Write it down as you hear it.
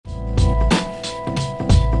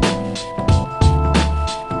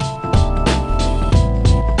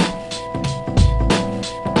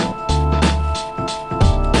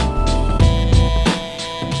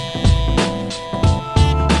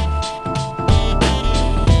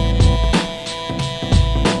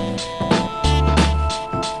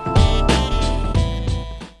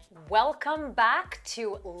welcome back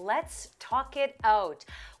to Let's Talk It Out.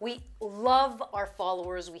 We love our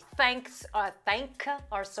followers. We thank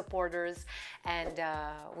our supporters, and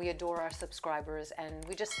we adore our subscribers. And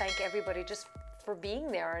we just thank everybody just for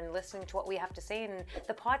being there and listening to what we have to say in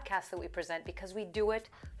the podcast that we present, because we do it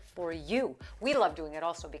for you. We love doing it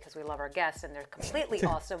also because we love our guests and they're completely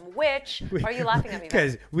awesome. Which, are you laughing at me?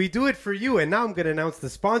 Because we do it for you, and now I'm going to announce the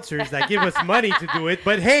sponsors that give us money to do it.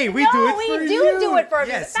 But hey, we do it for you. No, we do it for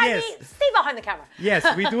yes, you. yes. Stay behind the camera. Yes,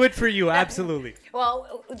 we do it for you, absolutely.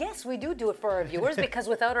 Well, yes, we do it for our viewers, because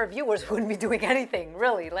without our viewers, we wouldn't be doing anything,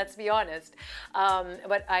 really. Let's be honest.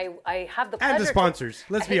 But I have the pleasure. And the sponsors,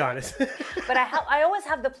 let's be honest. But I always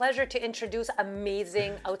have the pleasure to introduce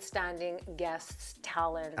amazing, outstanding guests,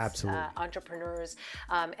 talents, entrepreneurs,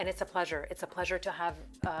 and it's a pleasure. It's a pleasure to have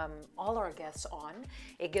all our guests on.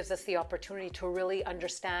 It gives us the opportunity to really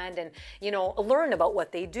understand and learn about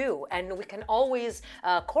what they do, and we can always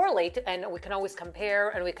correlate, and we can always compare,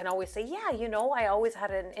 and we can always say, yeah, I always had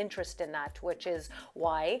an interest in that, which is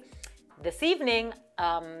why this evening,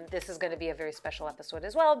 this is going to be a very special episode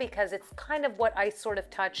as well, because it's kind of what I sort of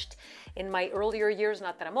touched in my earlier years.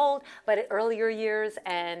 Not that I'm old, but earlier years.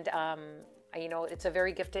 And, it's a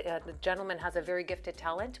very gifted, the gentleman has a very gifted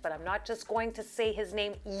talent, but I'm not just going to say his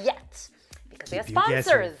name yet, because we have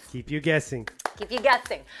sponsors. Keep you guessing. Keep you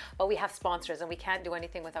guessing. But we have sponsors, and we can't do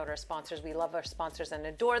anything without our sponsors. We love our sponsors and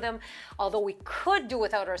adore them. Although we could do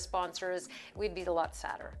without our sponsors, we'd be a lot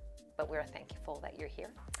sadder. But we're thankful that you're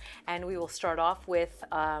here. And we will start off with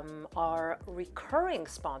our recurring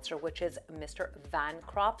sponsor, which is Mr. Van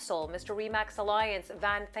Cropsel, Mr. Remax Alliance.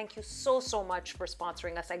 Van, thank you so much for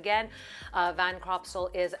sponsoring us again. Van Cropsel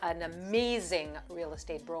is an amazing real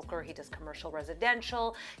estate broker. He does commercial,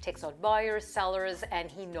 residential, takes out buyers, sellers, and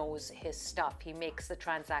he knows his stuff. He makes the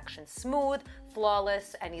transaction smooth,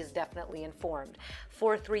 flawless, and he's definitely informed.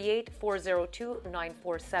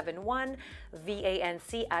 438-402-9471,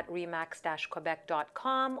 VANC at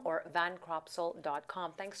remax-quebec.com or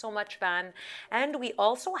vancropsel.com. Thanks so much, Van. And we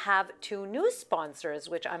also have two new sponsors,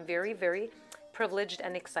 which I'm very, very privileged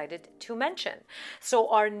and excited to mention. So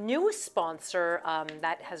our new sponsor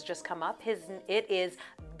that has just come up, it is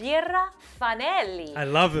Birra Fanelli. I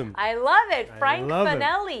love him. I love it. Frank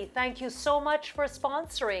Fanelli. Thank you so much for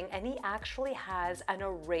sponsoring. And he actually has an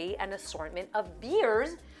array and assortment of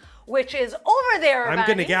beers, which is over there. I'm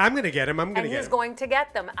gonna get him. And he's going to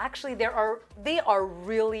get them. Actually, they are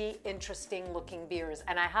really interesting looking beers,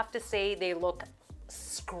 and I have to say they look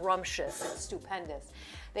scrumptious and stupendous.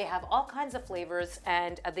 They have all kinds of flavors,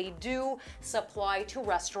 and they do supply to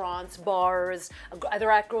restaurants, bars. They're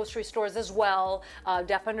at grocery stores as well,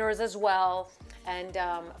 dépanneurs as well. And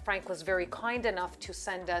Frank was very kind enough to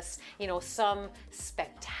send us, some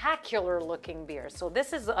spectacular looking beers. So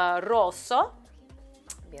this is Rosso.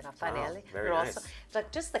 Birra Fanelli. Very nice. It's like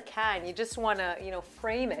just the can. You just want to,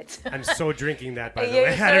 frame it. I'm so drinking that, by the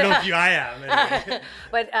way. I don't know if I am. Anyway.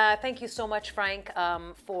 But thank you so much, Frank,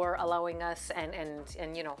 for allowing us and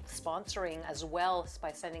sponsoring as well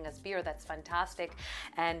by sending us beer. That's fantastic.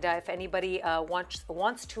 And if anybody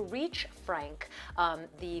wants to reach Frank,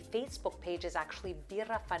 the Facebook page is actually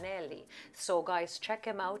Birra Fanelli. So guys, check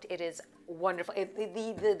him out. It is wonderful.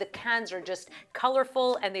 The cans are just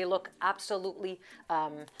colorful, and they look absolutely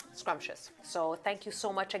scrumptious. So thank you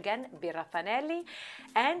so much again, Birra Fanelli.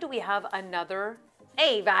 And we have another,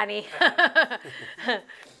 hey Vanny.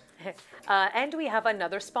 And we have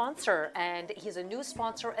another sponsor, and he's a new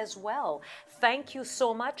sponsor as well. Thank you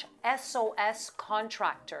so much, SOS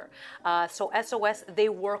Contractor. So SOS, they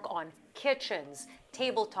work on kitchens,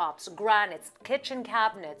 tabletops, granites, kitchen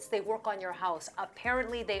cabinets. They work on your house.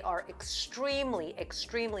 Apparently, they are extremely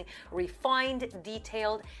refined,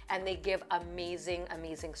 detailed, and they give amazing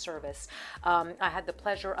service. I had the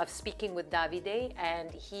pleasure of speaking with Davide, and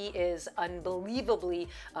he is unbelievably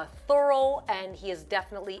thorough, and he is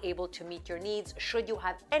definitely able to meet your needs should you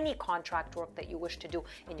have any contract work that you wish to do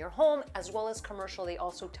in your home, as well as commercial. They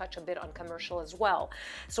also touch a bit on commercial as well.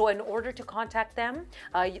 So in order to contact them,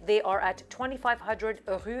 they are at 2500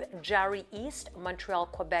 Rue Jarry East, Montreal,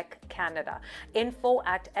 Quebec, Canada. Info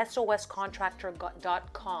at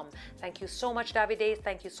soscontractor.com. Thank you so much, Davide.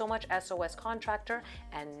 Thank you so much, SOS Contractor.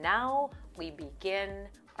 And now we begin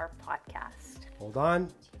our podcast. Hold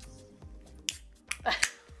on.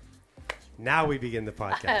 Now we begin the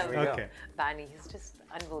podcast. Okay. Vanny, he's just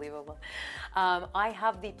unbelievable. I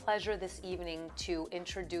have the pleasure this evening to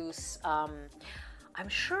introduce, I'm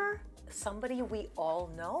sure somebody we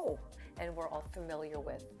all know and we're all familiar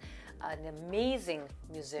with. An amazing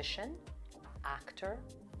musician, actor,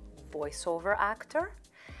 voiceover actor,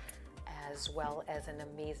 as well as an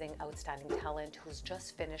amazing, outstanding talent who's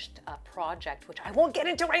just finished a project, which I won't get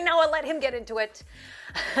into right now. I'll let him get into it.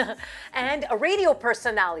 And a radio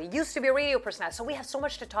personality, used to be a radio personality. So we have so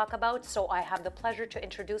much to talk about. So I have the pleasure to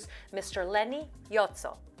introduce Mr. Lenny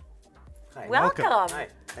Iozzo. Hi. Welcome. Hi,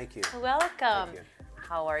 thank you. Welcome. Thank you.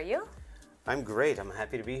 How are you? I'm great. I'm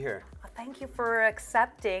happy to be here. Thank you for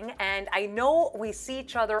accepting. And I know we see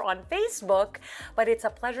each other on Facebook, but it's a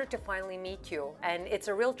pleasure to finally meet you. And it's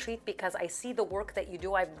a real treat because I see the work that you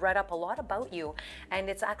do. I've read up a lot about you, and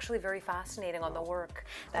it's actually very fascinating on the work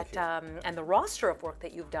that and the roster of work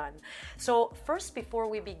that you've done. So first, before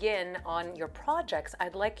we begin on your projects,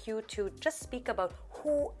 I'd like you to just speak about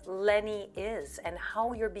who Lenny is and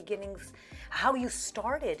how your beginnings, how you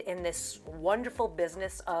started in this wonderful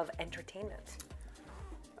business of entertainment.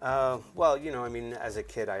 Well, you know, I mean, as a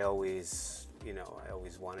kid, I always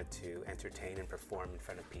wanted to entertain and perform in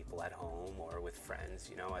front of people at home or with friends,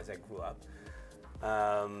 you know, as I grew up.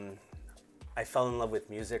 I fell in love with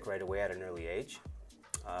music right away at an early age.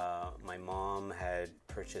 My mom had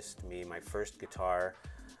purchased me my first guitar.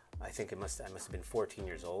 I think I must have been 14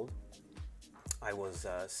 years old. I was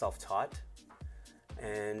self-taught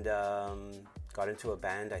and got into a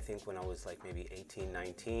band, I think, when I was like maybe 18,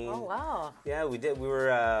 19. Oh, wow. Yeah, we did. We were,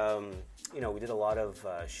 you know, we did a lot of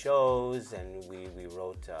shows, and we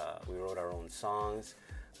wrote our own songs.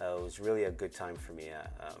 It was really a good time for me.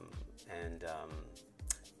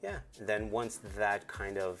 Yeah. And then once that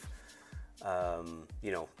kind of,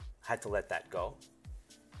 you know, had to let that go,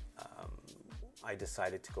 I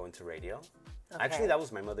decided to go into radio. Okay. Actually, that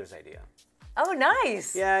was my mother's idea. Oh,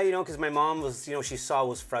 nice. Yeah, you know, because my mom was, you know, she saw I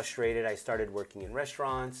was frustrated. I started working in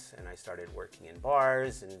restaurants, and I started working in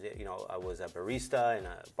bars, and, you know, I was a barista and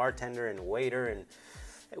a bartender and a waiter, and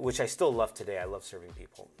which I still love today. I love serving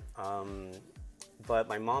people. But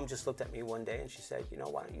my mom just looked at me one day and she said, you know,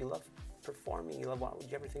 why don't you love performing? Why would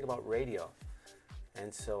you ever think about radio?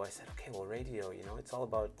 And so I said, okay, well, radio, you know, it's all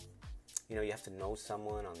about, you know, you have to know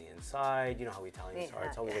someone on the inside. You know how Italians are.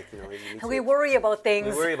 It's always like, you know, you need We worry about things.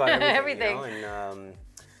 We worry about everything. Everything. You know? And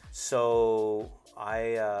so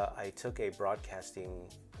I took a broadcasting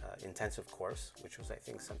intensive course, which was, I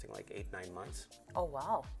think, something like 8-9 months. Oh,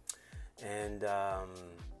 wow. And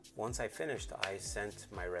once I finished, I sent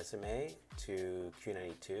my resume to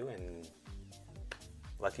Q92, and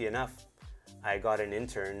lucky enough, I got an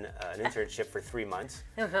internship for 3 months,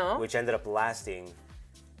 which ended up lasting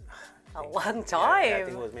a long time. Yeah, I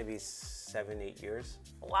think it was maybe 7-8 years.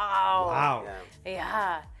 Wow. Wow.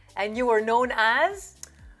 Yeah. And you were known as?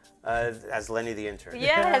 As Lenny The Intern.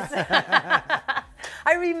 Yes.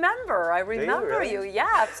 I remember really? you. Yeah,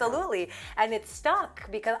 absolutely. And it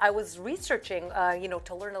stuck because I was researching, you know,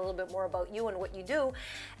 to learn a little bit more about you and what you do.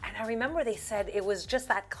 And I remember they said it was just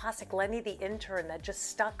that classic Lenny The Intern that just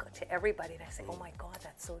stuck to everybody. And I said, oh my God,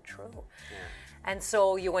 that's so true. Yeah. And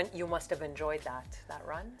so you must have enjoyed that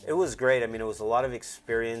run? It was great. I mean, it was a lot of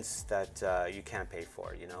experience that you can't pay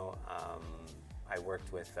for, you know. I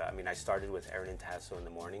worked with, I mean, I started with Erin and Tasso in the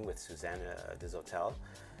morning with Suzanne des Hotels.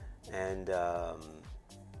 And,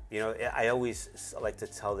 you know, I always like to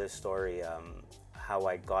tell this story, how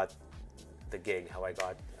I got the gig, how I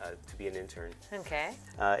got to be an intern. Okay.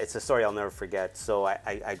 It's a story I'll never forget. So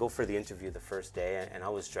I go for the interview the first day, and I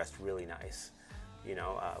was dressed really nice. You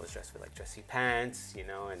know, I was dressed with like dressy pants, you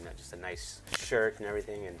know, and just a nice shirt and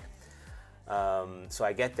everything. And so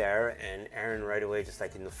I get there, and Aaron right away, just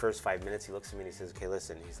like in the first 5 minutes, he looks at me and he says, okay,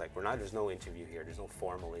 listen, he's like, there's no interview here. There's no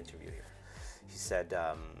formal interview here. He said,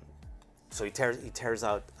 so he tears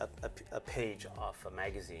out a page off a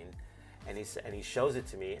magazine, and he shows it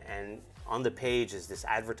to me, and on the page is this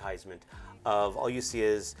advertisement of, all you see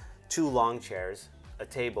is 2 long chairs, a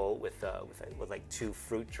table with like 2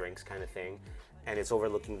 fruit drinks kind of thing, and it's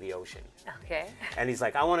overlooking the ocean. Okay. And he's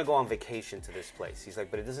like, I want to go on vacation to this place. He's like,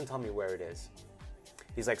 but it doesn't tell me where it is.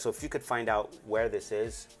 He's like, so if you could find out where this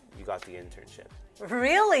is, you got the internship.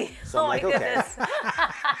 Really? So I'm like, okay.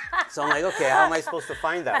 So I'm like, okay, how am I supposed to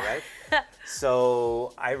find that, right?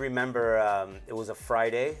 So I remember it was a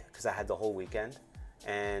Friday because I had the whole weekend.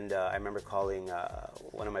 And I remember calling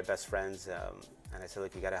one of my best friends, and I said,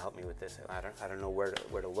 look, you got to help me with this. I don't know where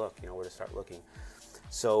to look, you know, where to start looking.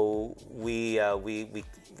 So we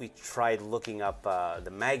tried looking up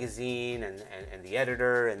the magazine and the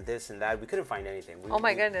editor and this and that. We couldn't find anything. Oh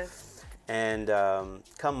my goodness. And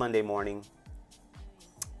come Monday morning,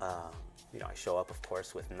 you know, I show up, of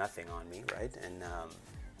course, with nothing on me, right? And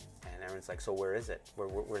Aaron's like, so where is it?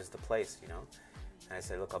 Where's the place, you know? And I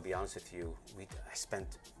said, look, I'll be honest with you. I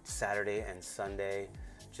spent Saturday and Sunday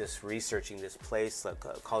just researching this place, like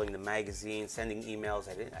calling the magazine, sending emails.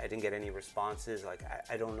 I didn't get any responses. Like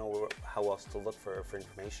I don't know how else to look for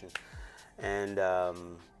information.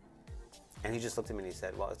 And he just looked at me and he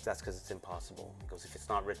said, well, that's because it's impossible. He goes, if it's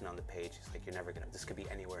not written on the page, he's like, you're never going to, this could be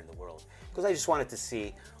anywhere in the world. Because I just wanted to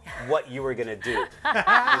see what you were going to do. You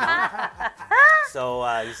know? So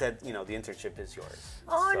he said, the internship is yours.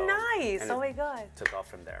 Oh, So, nice. and Oh, it my God. took off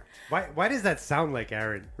from there. Why does that sound like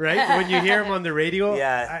Aaron, right? When you hear him on the radio,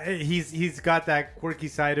 Yeah. he's got that quirky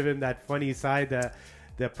side of him, that funny side,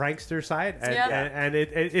 the prankster side, and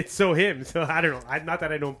it's so him. So I don't know. Not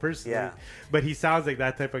that I know him personally, but he sounds like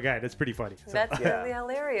that type of guy. That's pretty funny. So. That's really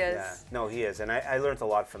hilarious. Yeah. No, he is. And I learned a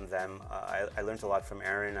lot from them. I learned a lot from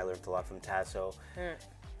Aaron. I learned a lot from Tasso.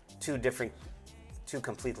 Two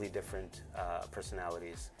completely different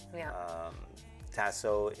personalities. Yeah.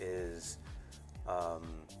 Tasso is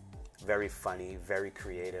very funny, very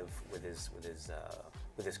creative with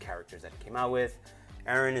his characters that he came out with.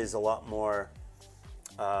 Aaron is a lot more.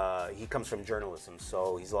 He comes from journalism,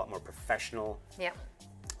 so he's a lot more professional. Yeah.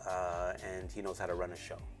 And he knows how to run a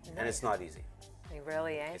show, and it's not easy.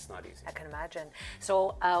 Really, eh? It's not easy. I can imagine.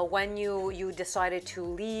 So when you decided to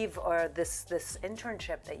leave or this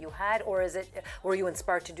internship that you had, or were you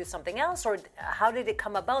inspired to do something else, or how did it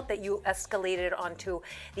come about that you escalated onto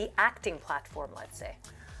the acting platform, let's say?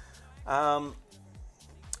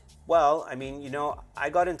 Well, I mean, I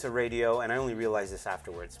got into radio, and I only realized this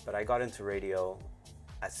afterwards, but I got into radio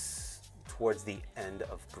towards the end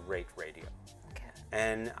of great radio. Okay.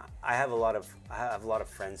 And I have a lot of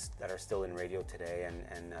friends that are still in radio today,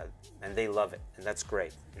 and they love it, and that's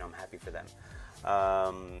great. I'm happy for them.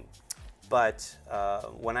 But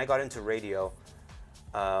when I got into radio,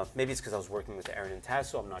 maybe it's because I was working with Aaron and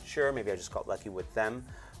Tasso. I'm not sure. Maybe I just got lucky with them.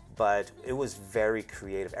 But it was very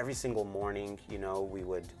creative. Every single morning, we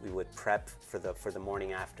would prep for the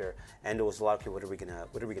morning after, and it was a lot. Okay, what are we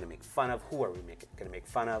gonna make fun of? Who are we gonna make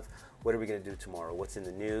fun of? What are we gonna do tomorrow? What's in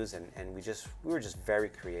the news? And we were just very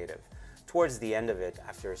creative. Towards the end of it,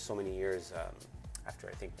 after so many years, after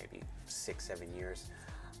I think maybe 6-7 years,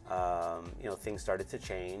 things started to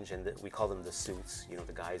change, and we call them the suits.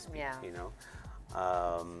 The guys. Yeah.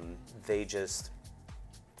 They just,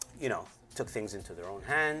 took things into their own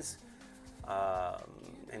hands,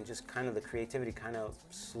 and just kind of the creativity kind of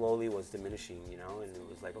slowly was diminishing, and it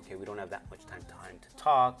was like, okay, we don't have that much time to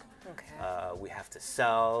talk. Okay. We have to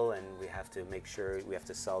sell, and we have to make sure we have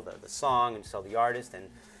to sell the song and sell the artist, and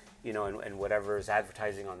and whatever is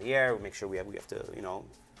advertising on the air, we make sure we have to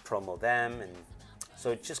promo them, and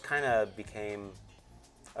so it just kind of became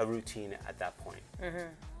a routine at that point.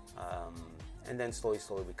 And then slowly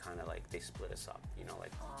we kind of they split us up,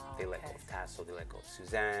 they let go of Tasso, they let go of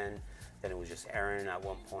Suzanne, then it was just Aaron at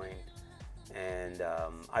one point, and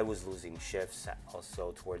I was losing shifts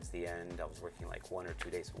also towards the end. I was working 1 or 2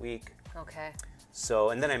 days a week. Okay.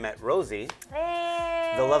 So, and then I met Rosie,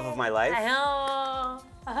 the love of my life. I know.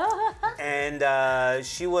 And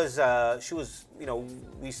she was,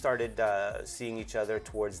 we started seeing each other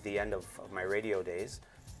towards the end of my radio days,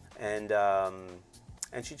 and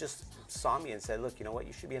she just saw me and said, look, you know what,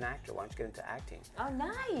 you should be an actor. Why don't you get into acting? Oh,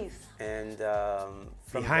 nice. And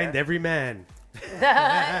from behind every man.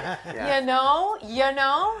 Yeah.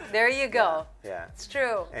 There you go. Yeah. It's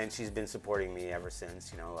true. And she's been supporting me ever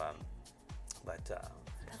since, That's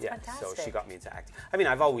fantastic. So she got me into acting. I mean,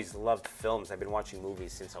 I've always loved films. I've been watching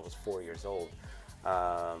movies since I was 4 years old.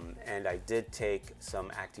 And I did take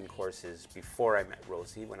some acting courses before I met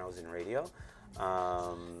Rosie when I was in radio.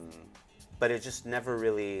 But it just never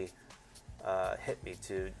really hit me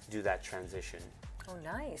to do that transition. Oh,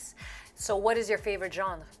 nice. So what is your favorite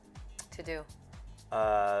genre to do?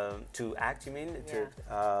 To act, you mean?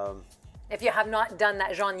 Yeah. If you have not done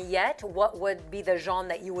that genre yet, what would be the genre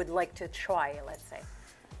that you would like to try, let's say?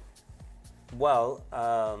 Well,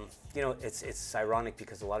 it's ironic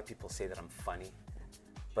because a lot of people say that I'm funny,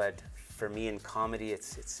 but for me in comedy,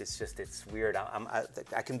 it's weird.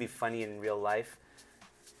 I can be funny in real life.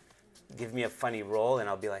 Give me a funny role and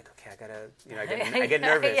I'll be like, okay, I get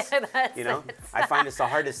nervous. I find it's the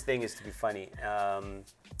hardest thing is to be funny.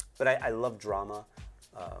 But I love drama.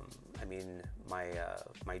 I mean,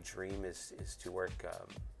 my dream is to work.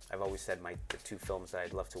 I've always said the 2 films that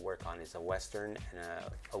I'd love to work on is a Western and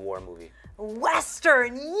a war movie.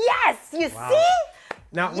 Western, yes! You Wow. see?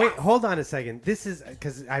 Now, wait, hold on a second. This is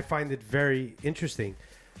because I find it very interesting.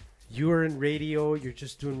 You are in radio, you're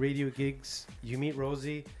just doing radio gigs, you meet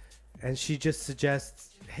Rosie, and she just suggests,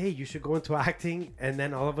 hey, you should go into acting, and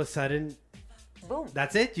then all of a sudden, boom.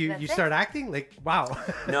 That's it? You start acting? Like, wow.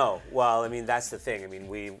 No. Well, I mean, that's the thing. I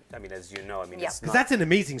mean, as you know, I mean, Yeah. it's Because not... that's an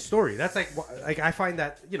amazing story. That's like I find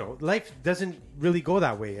that, you know, life doesn't really go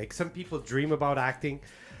that way. Like some people dream about acting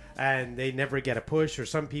and they never get a push, or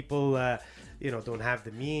some people, you know, don't have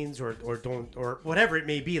the means or don't, or whatever it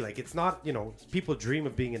may be. Like it's not, you know, people dream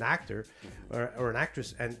of being an actor or an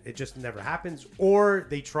actress and it just never happens, or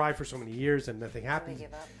they try for so many years and nothing happens. They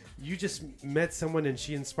give up. You just met someone and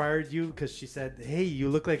she inspired you because she said, "Hey, you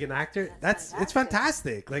look like an actor." It's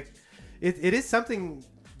fantastic. Like, it is something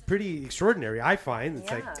pretty extraordinary. I find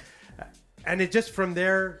it's like, and it just from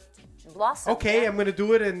there, blossom. Okay, I'm gonna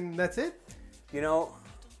do it, and that's it. You know,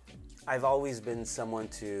 I've always been someone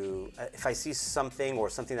to, if I see something or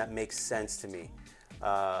something that makes sense to me,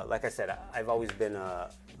 like I said, I've always been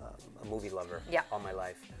a movie lover all my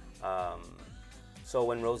life. So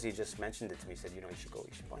when Rosie just mentioned it to me, said, you know,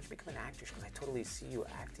 why don't you become an actress? Because I totally see you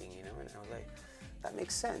acting, you know, and I was like, that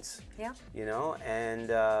makes sense. Yeah. You know, and,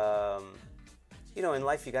 you know, in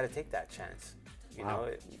life, you got to take that chance. You know,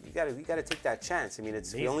 you gotta take that chance. I mean,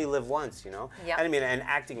 we only live once, you know. Yeah. And I mean, and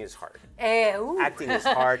acting is hard. Acting is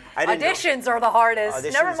hard. Auditions are the hardest.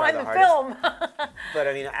 Never mind the film. But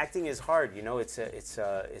I mean, acting is hard. You know, it's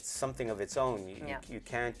something of its own.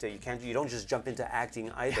 You don't just jump into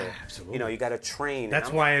acting either. Yeah, absolutely. You know, you gotta train.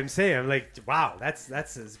 That's why I'm saying, I'm like, wow, that's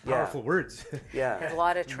his powerful words. Yeah. There's a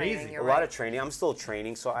lot of training. A lot of training. I'm still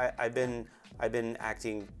training, so I've been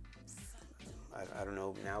acting. I don't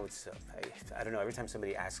know, now it's, I don't know, every time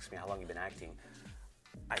somebody asks me how long you've been acting,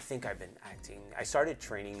 I think I've been acting. I started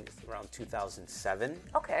training around 2007.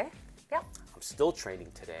 Okay, yeah. I'm still training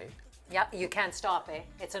today. Yeah, you can't stop, eh?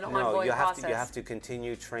 It's an ongoing process. You have to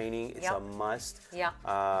continue training. It's a must. Yeah.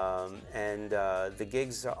 And the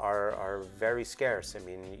gigs are very scarce. I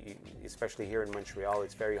mean, especially here in Montreal,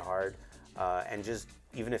 it's very hard. And just,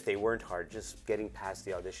 even if they weren't hard, just getting past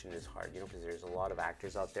the audition is hard, you know, because there's a lot of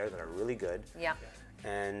actors out there that are really good. Yeah.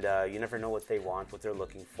 And you never know what they want, what they're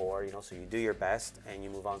looking for, you know, so you do your best and you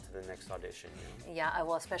move on to the next audition. You know? Yeah,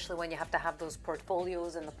 well, especially when you have to have those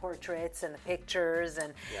portfolios and the portraits and the pictures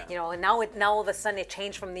and, you know, and now all of a sudden it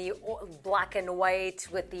changed from the black and white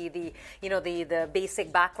with the you know, the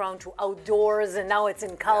basic background to outdoors, and now it's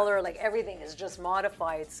in color, like everything is just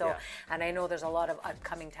modified. So, and I know there's a lot of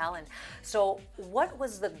upcoming talent. So what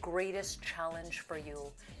was the greatest challenge for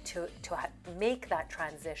you to make that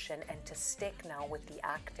transition and to stick now with the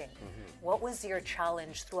acting? What was your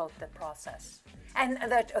challenge throughout the process? And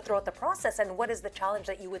throughout the process, and what is the challenge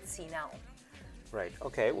that you would see now? Right.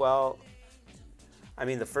 Okay. Well, I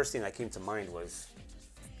mean, the first thing that came to mind was,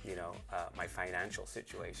 you know, my financial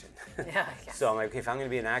situation. Yeah. So I'm like, okay, if I'm going to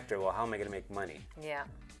be an actor, well, how am I going to make money? Yeah.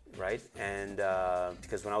 Right. And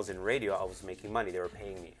because when I was in radio, I was making money; they were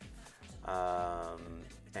paying me.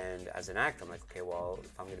 And as an actor, I'm like, okay, well,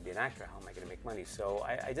 if I'm going to be an actor, how am I going to make money? So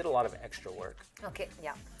I did a lot of extra work. Okay,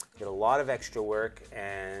 yeah. Did a lot of extra work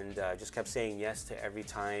and just kept saying yes to every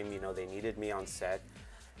time, you know, they needed me on set.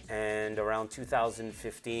 And around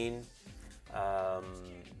 2015, I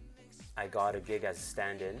got a gig as a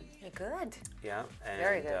stand-in. Good. Yeah. And,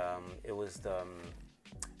 very good. It was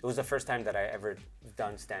the first time that I ever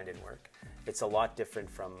done stand-in work. It's a lot different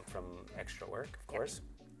from extra work, of course.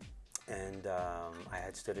 And I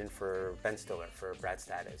had stood in for Ben Stiller for Brad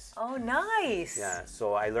Status. Oh, nice. Yeah,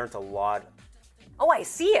 so I learned a lot. Oh, I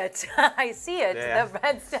see it. I see it. Yeah. The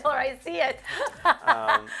Ben Stiller, I see it.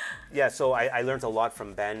 Yeah, so I learned a lot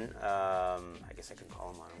from Ben. I guess I can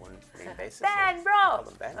call him on one name basis. Ben, bro! Call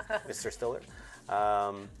him Ben, Mr. Stiller.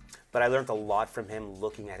 But I learned a lot from him,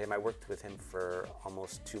 looking at him. I worked with him for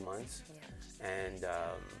almost 2 months. Yeah. And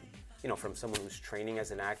you know, from someone who's training as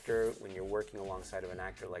an actor, when you're working alongside of an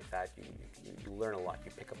actor like that, you learn a lot, you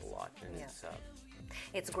pick up a lot. And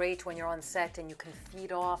it's great when you're on set and you can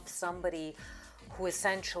feed off somebody who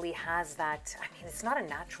essentially has that. I mean, it's not a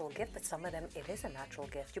natural gift, but some of them, it is a natural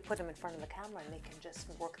gift. You put them in front of the camera and they can just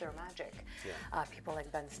work their magic. Yeah. People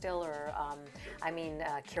like Ben Stiller, I mean,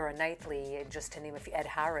 Keira Knightley, just to name a few, Ed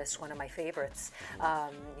Harris, one of my favorites.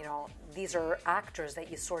 You know, these are actors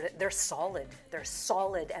that you they're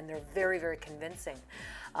solid and they're very, very convincing.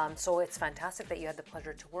 So it's fantastic that you had the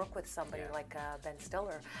pleasure to work with somebody like Ben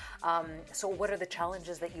Stiller. So what are the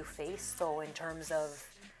challenges that you face, though, in terms of...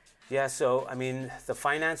 Yeah, so, I mean, the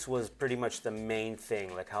finance was pretty much the main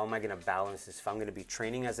thing. Like, how am I going to balance this if I'm going to be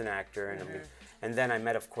training as an actor? And, and then I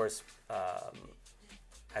met, of course,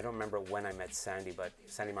 I don't remember when I met Sandy, but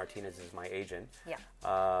Sandy Martinez is my agent. Yeah.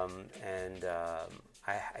 I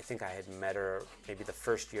think I had met her maybe the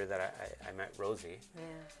first year that I met Rosie.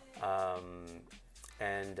 Yeah.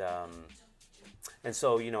 And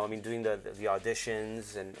so, you know, I mean, doing the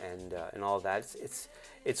auditions and all of that,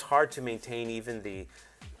 it's hard to maintain even the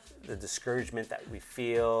discouragement that we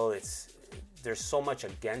feel. There's so much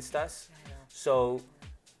against us. So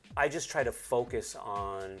I just try to focus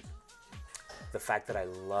on the fact that I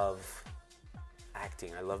love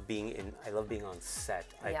acting. I love being on set.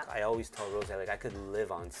 I always tell Rosie, like, I could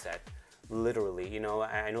live on set, literally. You know,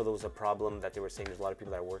 I know there was a problem that they were saying there's a lot of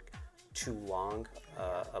people that work too long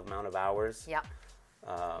amount of hours. Yeah.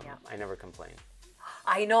 I never complain.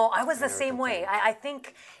 I know. I was the same way. I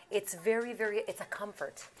think it's very, it's a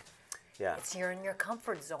comfort. Yeah. You're in your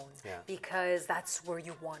comfort zone Yeah. because that's where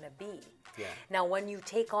you want to be. Yeah. Now, when you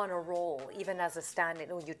take on a role, even as a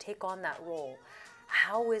stand-in, when you take on that role,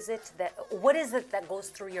 what is it that goes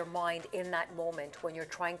through your mind in that moment when you're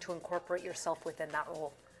trying to incorporate yourself within that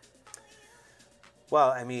role?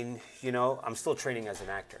 Well, I mean, you know, I'm still training as an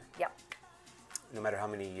actor. Yeah. No matter how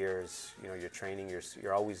many years, you know, you're training,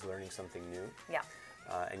 you're always learning something new. Yeah.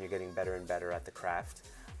 And you're getting better and better at the craft.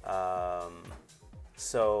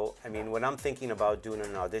 So, I mean, when I'm thinking about doing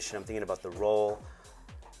an audition, I'm thinking about the role.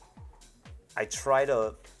 I try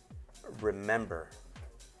to remember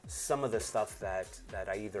some of the stuff that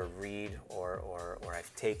I either read or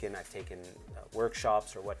I've taken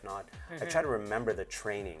workshops or whatnot. I try to remember the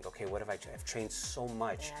training. Okay, what have I've trained so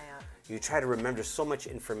much. You try to remember so much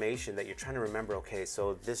information that you're trying to remember, okay,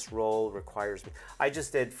 so this role requires me.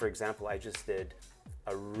 For example, I just did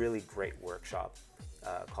a really great workshop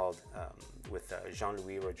called with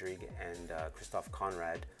Jean-Louis Rodrigue and Christophe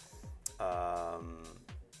Conrad. It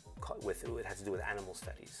had to do with animal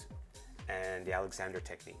studies and the Alexander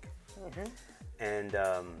technique. And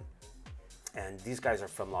these guys are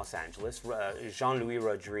from Los Angeles. Jean-Louis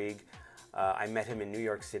Rodrigue, I met him in New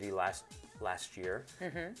York City last year,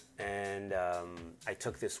 and I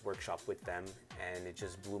took this workshop with them, and it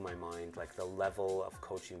just blew my mind, like the level of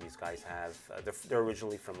coaching these guys have. They're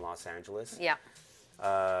originally from Los Angeles. Yeah.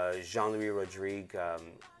 Jean-Louis Rodrigue,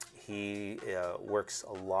 he works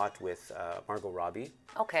a lot with Margot Robbie.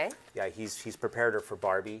 Okay. Yeah, he's prepared her for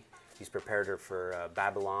Barbie. He's prepared her for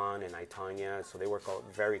Babylon and I, Tonya, so they work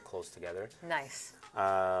very close together. Nice.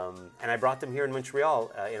 And I brought them here in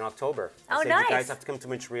Montreal in October. I said, nice. You guys have to come to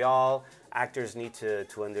Montreal. Actors need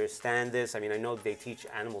to understand this. I mean, I know they teach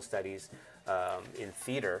animal studies in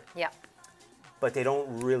theater. Yeah. But they don't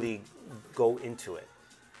really go into it.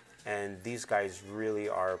 And these guys really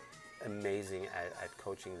are amazing at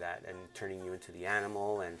coaching that and turning you into the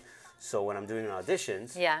animal. And so when I'm doing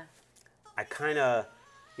auditions, I kind of,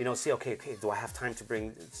 you know, see, okay, do I have time to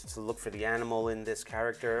look for the animal in this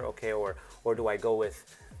character? Okay, or do I go with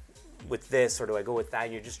this, or do I go with that?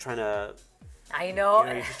 And you're just trying to, I know.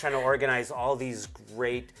 You're just trying to organize all these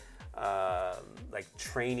great, like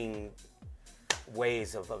training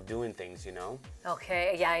ways of doing things, you know?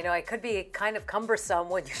 Okay, yeah, I know. It could be kind of cumbersome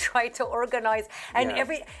when you try to organize. And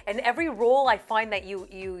every role I find that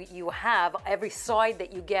you have, every side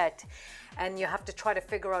that you get, and you have to try to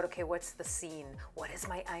figure out, okay, what's the scene? What is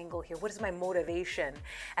my angle here? What is my motivation?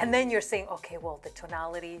 And then you're saying, okay, well, the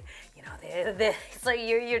tonality, you know, so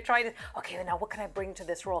you're trying to, okay, now what can I bring to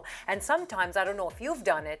this role? And sometimes, I don't know if you've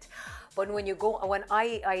done it, but when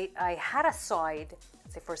I had a side,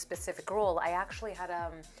 say for a specific role, I actually had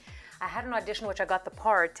an audition which I got the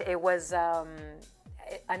part. It was an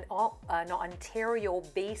Ontario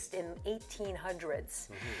based in 1800s,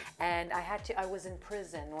 and I was in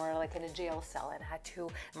prison or like in a jail cell, and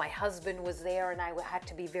my husband was there, and I had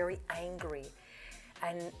to be very angry.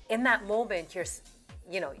 And in that moment, you're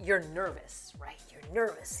nervous, right? You're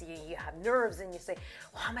nervous. You have nerves, and you say,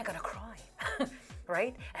 well, how am I gonna cry?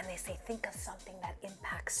 Right? And they say, think of something that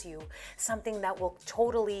impacts you, something that will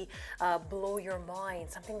totally blow your mind,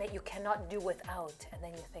 something that you cannot do without. And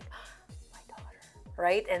then you think, oh, my daughter,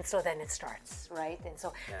 right? And so then it starts, right? And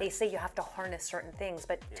so they say you have to harness certain things,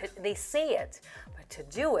 but they say it, but to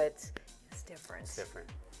do it is different. It's different.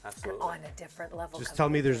 Absolutely. On a different level. Just tell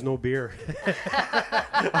me there's no beer.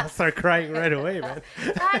 I'll start crying right away, man.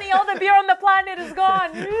 Honey, all the beer on the planet is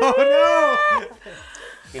gone. Oh, no!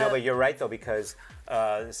 You know, but you're right, though, because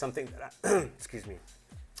something that excuse me,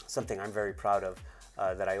 something I'm very proud of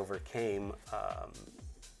that I overcame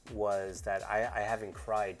was that I haven't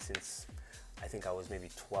cried since I think I was maybe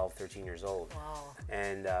 12, 13 years old. Wow.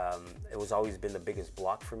 And it was always been the biggest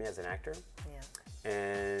block for me as an actor. Yeah.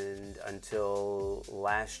 And until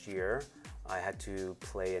last year, I had to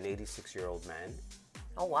play an 86-year-old man.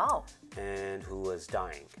 Oh, wow. And who was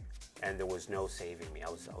dying, and there was no saving me. I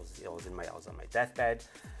was on my deathbed,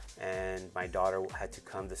 and my daughter had to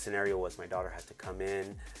come. The scenario was my daughter had to come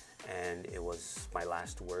in and it was my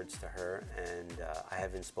last words to her, and I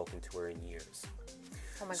haven't spoken to her in years.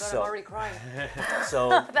 Oh my God, I'm already crying. So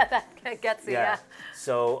that gets you, yeah.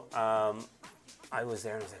 So I was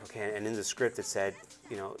there and I was like, okay, and in the script it said,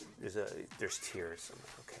 you know, there's tears. I'm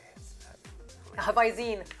like, okay. Have I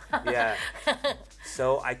seen? Yeah.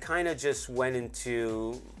 So I kind of just went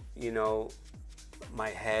into, you know, my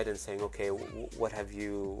head and saying, okay, what have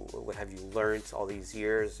you learned all these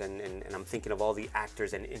years? And I'm thinking of all the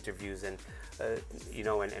actors and interviews and you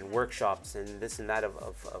know, and workshops and this and that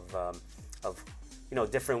of you know,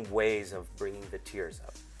 different ways of bringing the tears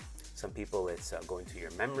up. Some people it's going to your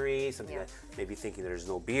memory, something that maybe thinking there's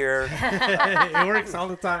no beer. It works all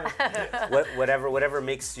the time. Whatever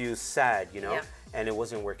makes you sad, you know. And it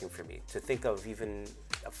wasn't working for me. To think of even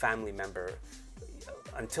a family member,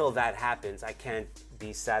 until that happens, I can't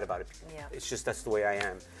be sad about it. Yeah. It's just that's the way I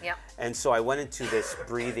am. Yeah. And so I went into this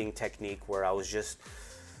breathing technique where I was just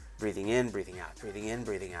breathing in, breathing out, breathing in,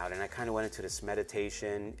 breathing out. And I kind of went into this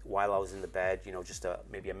meditation while I was in the bed, you know, just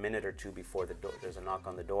maybe a minute or two before there's a knock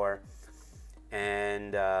on the door.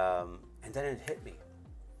 And then it hit me.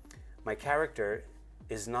 My character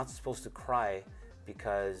is not supposed to cry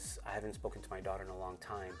because I haven't spoken to my daughter in a long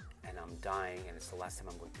time and I'm dying and it's the last time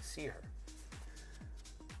I'm going to see her.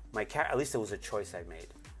 At least it was a choice I made.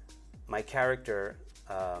 My character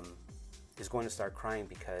is going to start crying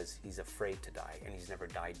because he's afraid to die and he's never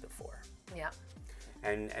died before. Yeah.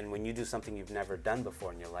 And when you do something you've never done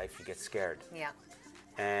before in your life, you get scared. Yeah.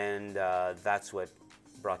 And that's what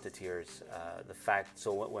brought the tears. The fact,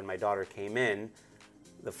 so when my daughter came in,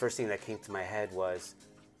 the first thing that came to my head was,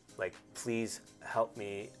 like, please help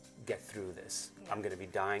me get through this. Yeah. I'm going to be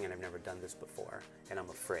dying and I've never done this before and I'm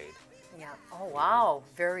afraid. Yeah. Oh, wow.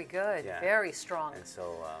 Very good. Yeah. Very strong. And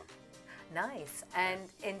so... nice. And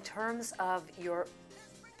in terms of your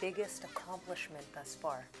biggest accomplishment thus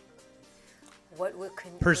far, what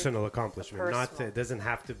can personal accomplishment? Not it doesn't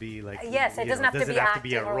have to be like yes, it doesn't have to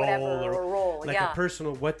be a role or a role. Like a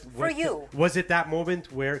personal. What for you was it that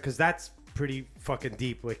moment where? Because that's pretty fucking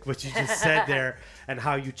deep. Like what you just said there, and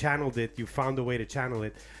how you channeled it. You found a way to channel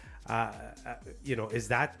it. You know, is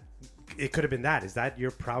that? It could have been that. Is that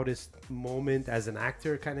your proudest moment as an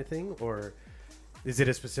actor, kind of thing, or is it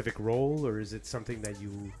a specific role, or is it something that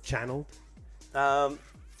you channeled?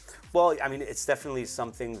 Well, I mean, it's definitely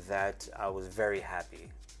something that I was very happy.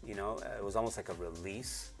 You know, it was almost like a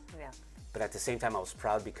release. Yeah. But at the same time, I was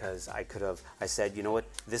proud because I said, you know what,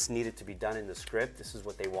 this needed to be done in the script. This is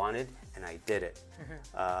what they wanted, and I did it.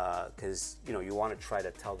 Because, you know, you want to try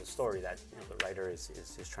to tell the story that, you know, the writer is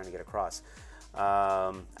trying to get across.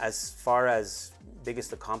 As far as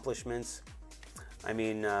biggest accomplishments, I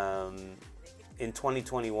mean, in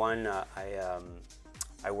 2021,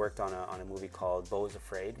 I worked on a movie called Beau is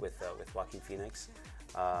Afraid with Joaquin Phoenix,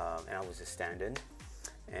 and I was a stand-in.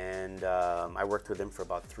 And I worked with him for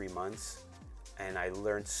about 3 months, and I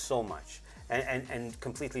learned so much. And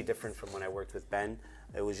completely different from when I worked with Ben.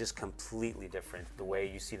 It was just completely different. The way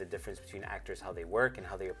you see the difference between actors, how they work and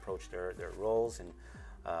how they approach their roles and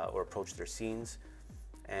or approach their scenes.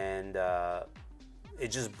 And it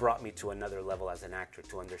just brought me to another level as an actor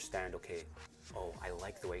to understand, okay, oh, I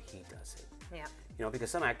like the way he does it. Yeah. You know,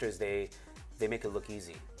 because some actors, they make it look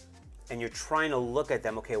easy. And you're trying to look at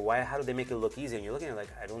them, okay, how do they make it look easy? And you're looking at it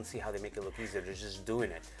like, I don't see how they make it look easy. They're just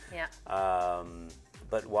doing it. Yeah.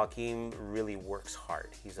 But Joaquin really works hard.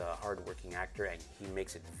 He's a hard-working actor, and he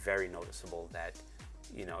makes it very noticeable that,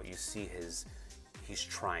 you know, you see he's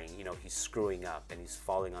trying, you know, he's screwing up and he's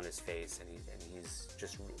falling on his face and he's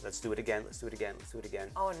just, let's do it again, let's do it again, let's do it again.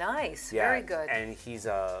 Oh, nice. Yeah, very good. And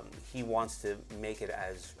he wants to make it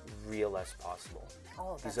as real as possible.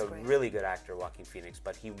 Oh, that's He's a great. really good actor, Joaquin Phoenix,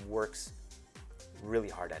 but he works really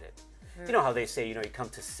hard at it. You know how they say, you know, you come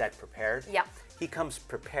to set prepared? Yeah. He comes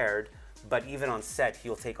prepared, but even on set,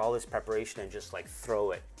 he'll take all his preparation and just like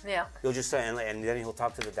throw it. Yeah. He'll just say, and then he'll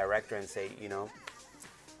talk to the director and say, you know,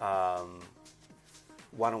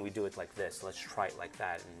 why don't we do it like this? Let's try it like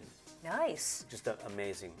that. And nice. just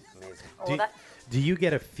amazing, amazing. Oh, do you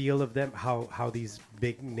get a feel of them, how these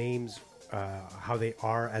big names, how they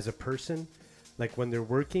are as a person, like when they're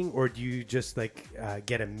working, or do you just like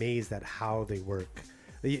get amazed at how they work?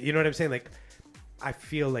 You know what I'm saying? Like, I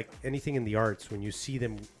feel like anything in the arts, when you see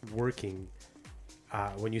them working,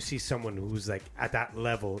 when you see someone who's like at that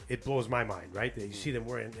level, it blows my mind, right? You see them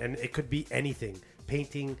working, and it could be anything: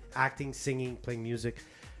 painting, acting, singing, playing music.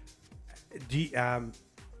 Do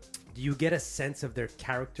you get a sense of their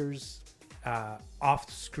characters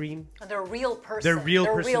off screen? Their real person. Their real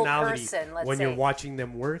personality person, let's when say. you're watching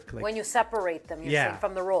them work. Like, when you separate them, you say,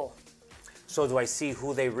 from the role. So do I see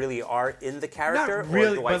who they really are in the character, Not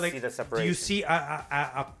really, or do but I like, see the separation? do you see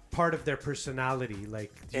a part of their personality,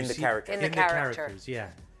 like in the character? In the character. characters, yeah,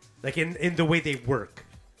 like in the way they work?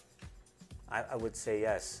 I would say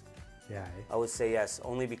yes. Yeah. I would say yes,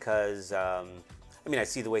 only because I mean, I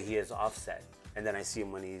see the way he is offset, and then I see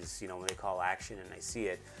him when he's, you know, when they call action, and I see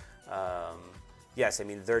it. Yes, I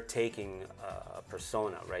mean, they're taking a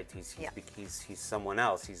persona, right? He's someone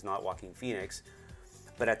else. He's not Joaquin Phoenix,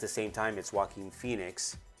 but at the same time, it's Joaquin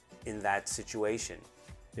Phoenix in that situation.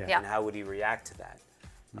 Yeah. And how would he react to that?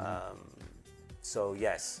 So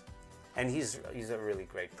yes, and he's a really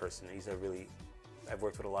great person. I've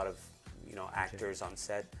worked with a lot of, you know, actors on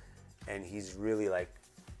set, and he's really like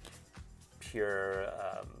pure,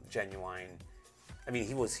 genuine. I mean,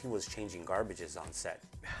 he was changing garbages on set.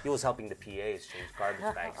 He was helping the PAs change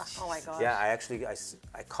garbage bags. Oh my gosh. Yeah,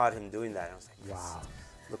 I caught him doing that. I was like, Wow.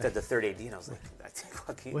 Looked at the third AD and I was like, I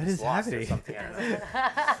think he What was is lost happening? or something. I don't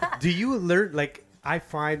know. Do you learn, like, I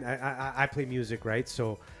find, I play music, right?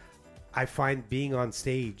 So I find being on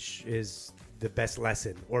stage is the best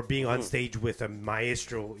lesson, or being on stage with a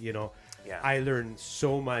maestro, you know. Yeah. I learned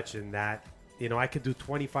so much in that. You know, I could do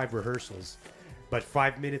 25 rehearsals, but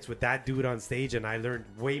 5 minutes with that dude on stage, and I learned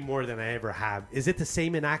way more than I ever have. Is it the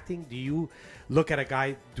same in acting? Do you look at a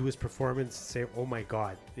guy do his performance and say, oh my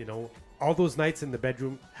God, you know, all those nights in the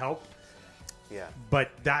bedroom helped? Yeah.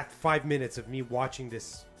 But that 5 minutes of me watching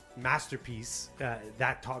this masterpiece,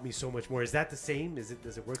 that taught me so much more. Is that the same? Does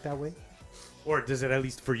it work that way? Or does it, at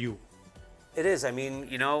least for you? It is. I mean,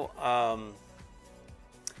 you know,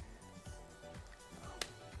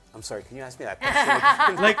 I'm sorry. Can you ask me that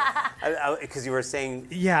question? Like, because you were saying.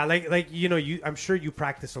 yeah, like you know, I'm sure you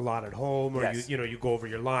practice a lot at home, or Yes. you know, you go over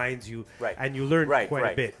your lines, Right. and you learn Right, quite a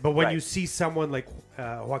right, bit. But when right. you see someone like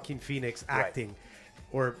Joaquin Phoenix acting,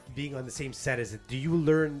 or being on the same set as it, do you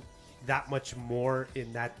learn that much more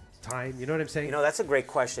in that time? You know what I'm saying? You know, that's a great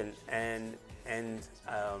question, and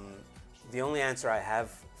the only answer I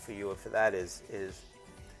have for you for that is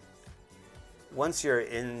once you're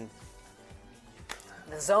in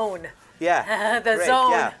The zone. yeah The great,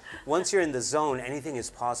 zone. yeah, once you're in the zone, anything is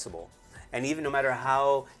possible, and even no matter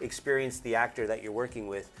how experienced the actor that you're working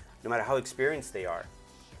with, no matter how experienced they are,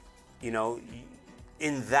 you know,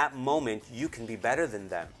 in that moment you can be better than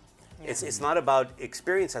them. It's not about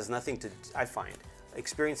experience. Has nothing to, I find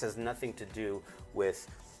experience has nothing to do with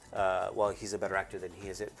well, he's a better actor than he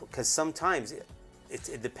is, because sometimes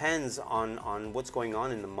it depends on what's going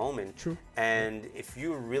on in the moment. True. And if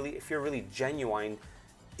you're really genuine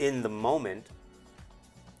in the moment,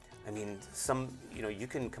 I mean, you know, you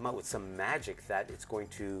can come out with some magic that it's going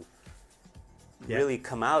to really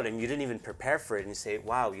come out, and you didn't even prepare for it, and you say,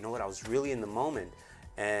 wow, you know what, I was really in the moment,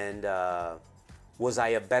 and was I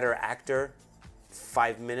a better actor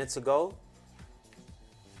 5 minutes ago?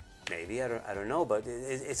 Maybe, I don't know, but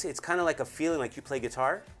it's kind of like a feeling. Like, you play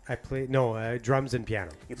guitar? I play drums and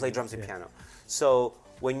piano. You play drums and piano. So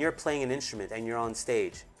when you're playing an instrument and you're on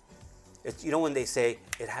stage, you know, when they say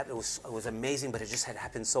it was amazing, but it just had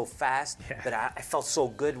happened so fast that I felt so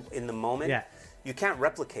good in the moment. Yeah. You can't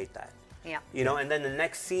replicate that. Yeah. You know, and then the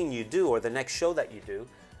next scene you do, or the next show that you do,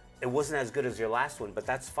 it wasn't as good as your last one, but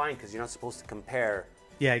that's fine, because you're not supposed to compare.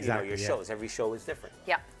 Yeah, exactly. You know, your shows. Every show is different.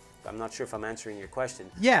 Yeah. I'm not sure if I'm answering your question.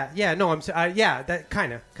 Yeah, no, yeah, that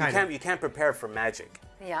kind of. You can't prepare for magic.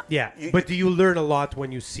 Yeah. Yeah, but do you learn a lot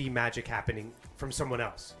when you see magic happening from someone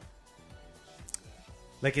else?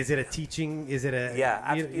 Like, is it a teaching? Is it a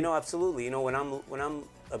you know, absolutely. You know, when I'm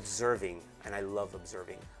observing, and I love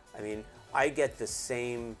observing. I mean, I get the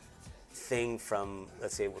same thing from,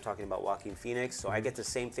 let's say we're talking about Joaquin Phoenix, so I get the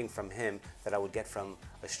same thing from him that I would get from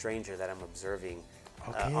a stranger that I'm observing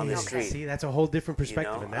on the street. See, that's a whole different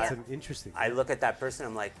perspective, You know, and that's an interesting. I look at that person,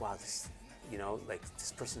 I'm like, wow, this, you know, like,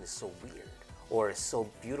 this person is so weird, or is so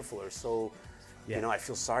beautiful, or so, you know, I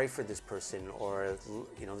feel sorry for this person, or,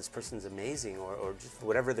 you know, this person's amazing, or just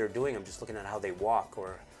whatever they're doing. I'm just looking at how they walk,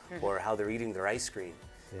 or how they're eating their ice cream,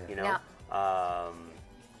 you know,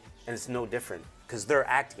 and it's no different, because they're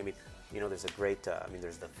acting. I mean, you know, there's a great, I mean,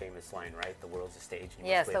 there's the famous line, right? The world's a stage. And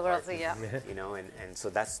you Yes, play the a world's part. You know, and so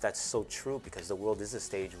that's so true, because the world is a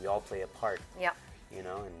stage. We all play a part. Yeah. You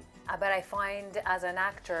know, and But I find, as an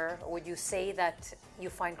actor, would you say that you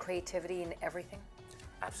find creativity in everything?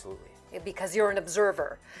 absolutely. Because you're an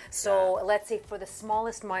observer. So let's say for the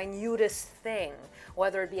smallest, minutest thing,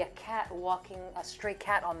 whether it be a cat walking, a stray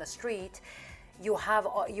cat on the street, you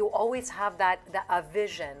always have a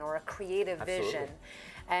vision, or a creative vision.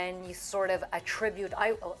 and you sort of attribute,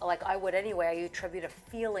 I would anyway, I attribute a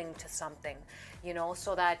feeling to something, you know,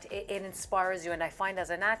 so that it inspires you. And I find as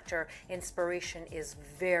an actor, inspiration is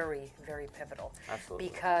very, very pivotal. Absolutely.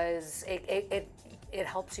 Because it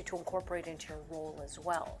helps you to incorporate into your role as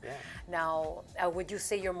well. Yeah. Now, would you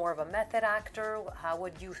say you're more of a method actor? How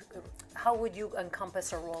would you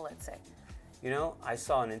encompass a role, let's say? You know, I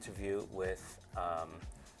saw an interview with,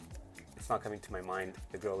 it's not coming to my mind,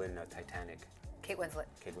 the girl in Titanic. Kate Winslet.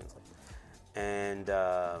 Kate Winslet. And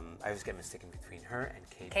I always get mistaken between her and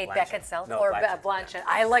Kate Blanchett. Beckinsale No, or Blanchett. Blanchett. Yeah.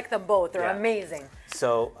 I like them both. They're Yeah. amazing.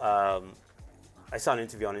 So I saw an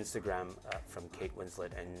interview on Instagram from Kate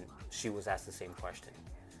Winslet, and she was asked the same question.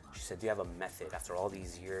 She said, do you have a method? After all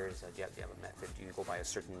these years, do you have a method? Do you go by a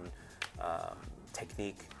certain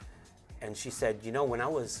technique? And she said, you know, when I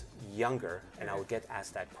was younger and I would get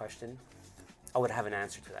asked that question, I would have an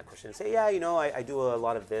answer to that question and say, yeah, you know, I do a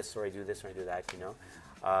lot of this, or I do this, or I do that, you know.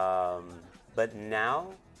 But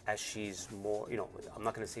now, as she's more, you know, I'm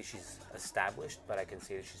not going to say she's established, but I can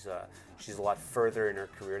say that she's a lot further in her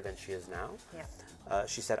career than she is now. Yeah.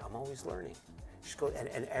 She said, I'm always learning. She goes,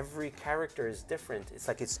 and every character is different. It's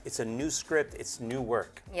like it's a new script, it's new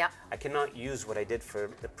work. Yeah. I cannot use what I did for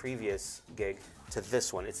the previous gig to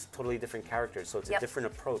this one. It's totally different characters, so it's a different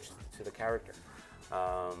approach to the character.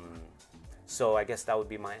 So I guess that would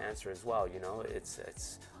be my answer as well. You know,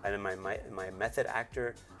 and my method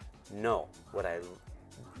actor. No,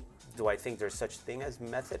 do I think there's such thing as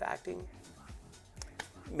method acting?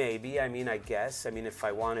 Maybe. I mean, I guess. I mean, if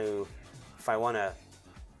I want to,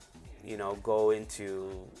 you know, go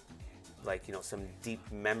into, like, you know, some deep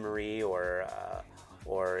memory, or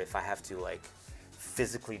if I have to, like,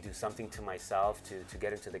 physically do something to myself to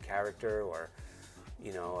get into the character, or,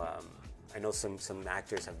 you know, I know some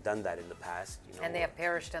actors have done that in the past, you know. And they have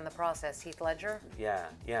perished in the process. Heath Ledger? Yeah,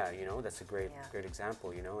 you know, that's a great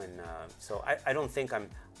example, you know. And so I don't think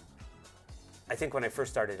I think when I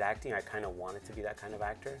first started acting, I kind of wanted to be that kind of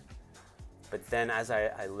actor. But then as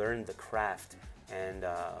I learned the craft, and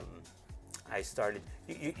I started,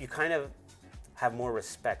 you kind of have more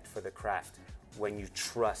respect for the craft when you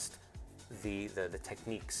trust the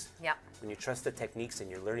techniques. Yeah. When you trust the techniques and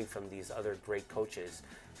you're learning from these other great coaches,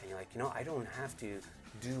 and you're like, you know, I don't have to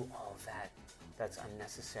do all that. That's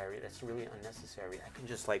unnecessary. That's really unnecessary. I can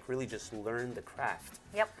just, like, really just learn the craft.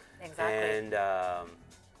 Yep, exactly.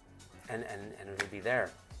 And it'll be there.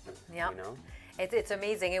 Yeah. You know? It's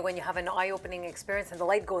amazing when you have an eye-opening experience and the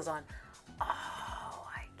light goes on. Oh,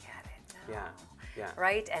 I get it now. Yeah.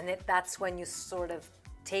 Right? And that's when you sort of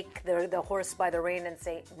take the horse by the rein and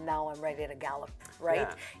say, now I'm ready to gallop, right?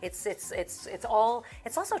 Yeah. It's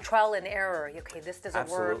also trial and error. Okay, this doesn't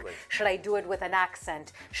Absolutely. work. Should I do it with an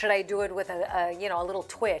accent? Should I do it with a little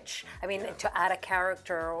twitch? I mean, to add a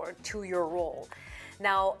character or to your role.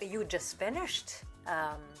 Now, you just finished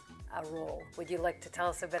a role. Would you like to tell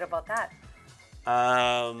us a bit about that?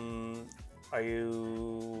 Are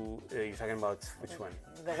you talking about which one?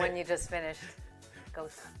 The one you just finished,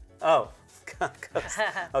 Ghost. Oh, Ghost.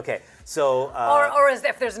 Okay, so. Or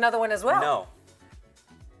if there's another one as well. No,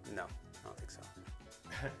 I don't think so.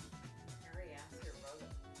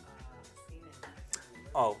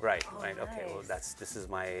 Oh, right. Okay. Nice. Well, this is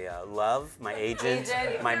my love, my agent,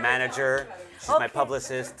 my manager. She's my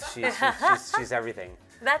publicist. She's everything.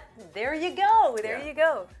 There you go. You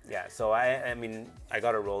go. Yeah. So I mean, I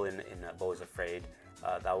got a role in Beau is Afraid.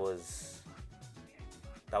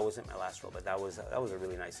 That wasn't my last role, but that was a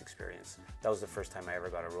really nice experience. That was the first time I ever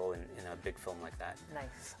got a role in a big film like that.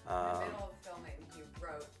 Nice. In the middle of filming, you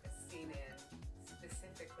wrote a scene in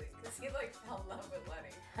specifically because he fell in love with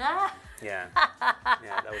Lenny. Yeah,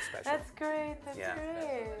 that was special. That's great. That's Yeah.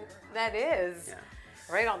 great. That is. Yeah.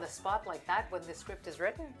 Right on the spot like that when the script is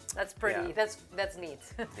written. That's pretty. Yeah. That's neat.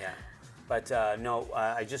 Yeah, but no,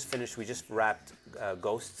 I just finished. We just wrapped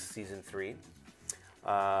Ghosts season 3.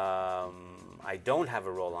 I don't have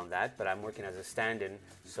a role on that, but I'm working as a stand-in,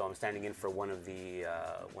 so I'm standing in for one of the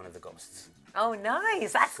ghosts. Oh,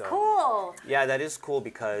 nice. That's So- cool. Yeah, that is cool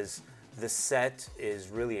because the set is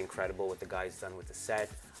really incredible. What the guys done with the set,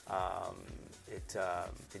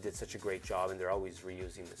 they did such a great job, and they're always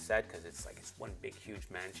reusing the set because it's one big huge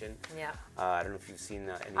mansion. Yeah. I don't know if you've seen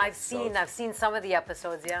any. I've seen some of the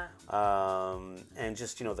episodes. Yeah. And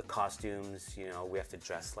just the costumes. We have to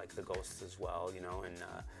dress like the ghosts as well. And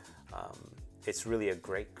it's really a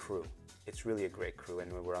great crew. It's really a great crew,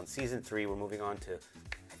 and we're on season 3. We're moving on to,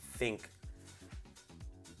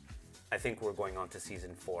 I think we're going on to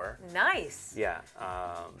season 4. Nice. Yeah.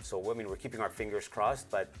 So I mean, we're keeping our fingers crossed,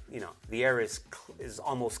 but the air is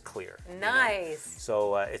almost clear. Nice.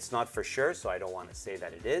 So it's not for sure. So I don't want to say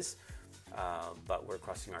that it is, But we're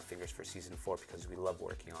crossing our fingers for season 4 because we love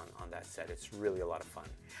working on that set. It's really a lot of fun.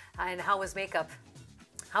 And how was makeup?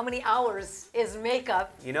 How many hours is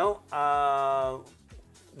makeup? You know,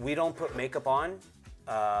 we don't put makeup on.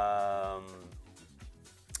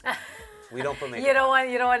 We don't put makeup on.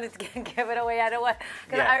 You don't want to give it away. I don't want.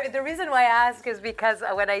 Yeah. The reason why I ask is because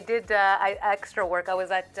when I did extra work, I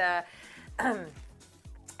was at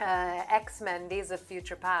X-Men: Days of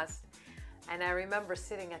Future Past, and I remember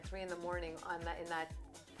sitting at 3 in the morning in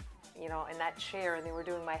that chair, and they were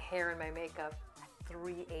doing my hair and my makeup at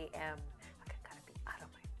 3 a.m. Like, I gotta be out of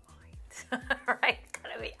my mind, right?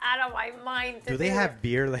 Gotta be out of my mind. Do they have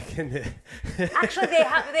beer like in the? Actually, they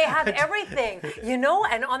have everything, you know.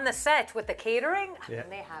 And on the set with the catering, Yeah.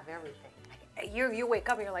 they have everything. You wake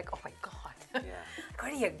up and you're like, oh my god. Yeah. Like,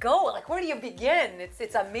 where do you go? Like, where do you begin?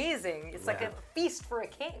 It's amazing. It's like Yeah. a feast for a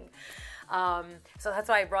king. So that's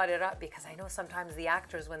why I brought it up, because I know sometimes the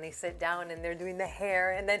actors, when they sit down and they're doing the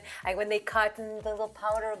hair, and then when they cut and the little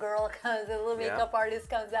powder girl comes, the little makeup artist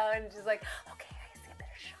comes out, and she's like, okay, I see a bit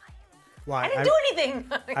of shine. Well, I didn't do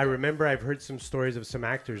anything. I remember I've heard some stories of some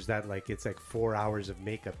actors that it's like 4 hours of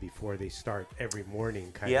makeup before they start every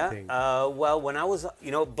morning kind of thing. Well, when I was,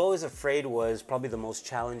 Beau is Afraid was probably the most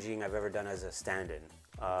challenging I've ever done as a stand-in.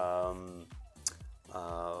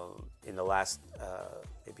 In the last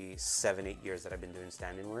maybe 7-8 years that I've been doing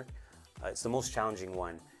stand-in work, it's the most challenging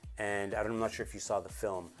one. And I'm not sure if you saw the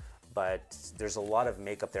film, but there's a lot of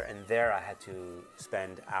makeup there. And there I had to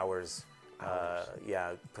spend hours.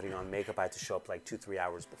 Putting on makeup. I had to show up like 2-3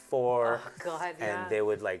 hours before. Oh God, and they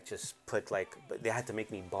would just put they had to make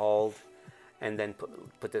me bald, and then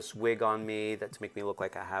put this wig on me to make me look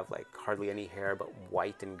like I have hardly any hair but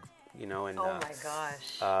white and and oh my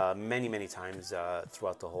gosh. many times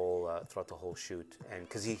throughout the whole shoot. And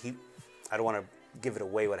because he I don't want to give it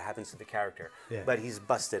away what happens to the character, but he's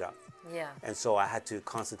busted up. Yeah. And so I had to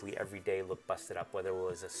constantly every day look busted up, whether it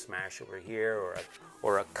was a smash over here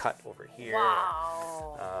or a cut over here.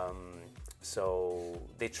 Wow. So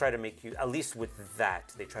they try to make you, at least with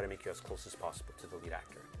that, they try to make you as close as possible to the lead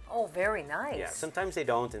actor. Oh, very nice. Yeah. Sometimes they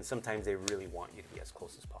don't, and sometimes they really want you to be as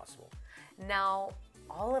close as possible. Now,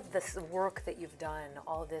 all of this work that you've done,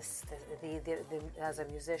 all this, as a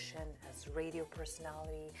musician, as radio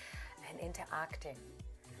personality, and into acting,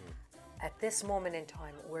 at this moment in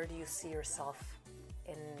time, where do you see yourself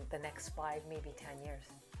in the next 5, maybe 10 years?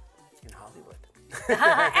 In Hollywood.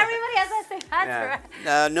 Everybody has that same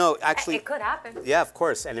answer. No, actually. It could happen. Yeah, of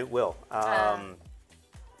course, and it will.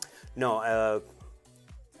 No,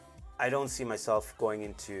 I don't see myself going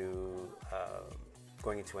into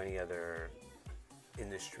any other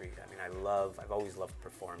industry. I mean, I've always loved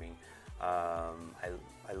performing.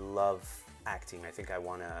 I love acting. I think I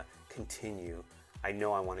want to continue. I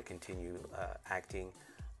know I want to continue acting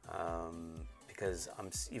because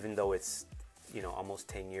even though it's almost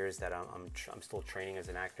 10 years that I'm still training as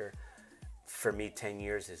an actor. For me, 10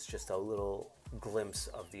 years is just a little glimpse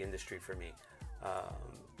of the industry for me,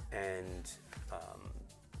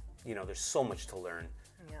 there's so much to learn.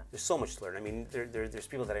 Yeah. There's so much to learn. I mean, there's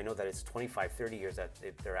people that I know that it's 25, 30 years that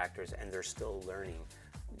they're actors, and they're still learning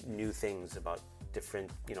new things about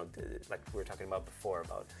different, like we were talking about before,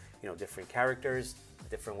 about different characters,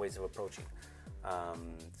 different ways of approaching.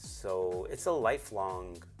 So it's a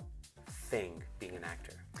lifelong thing being an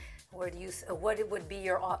actor. What would be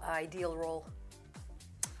your ideal role?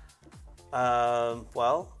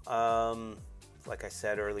 Like I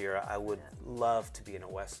said earlier, I would love to be in a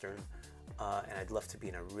Western, and I'd love to be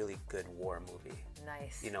in a really good war movie.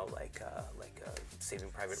 Nice. Like Saving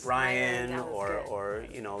Private Ryan, or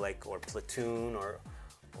Platoon,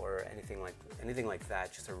 or anything like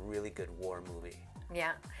that. Just a really good war movie.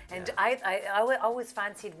 Yeah, and I always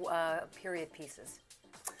fancied period pieces.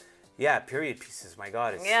 Yeah, period pieces. My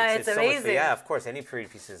God, it's so amazing. Much, yeah, of course, any period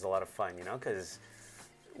piece is a lot of fun, because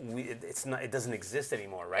it doesn't exist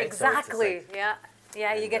anymore, right? Exactly. So yeah.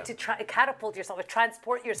 You get to catapult yourself, or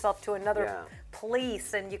transport yourself to another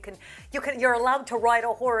place, and you're allowed to ride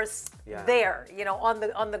a horse there, on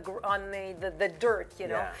the dirt,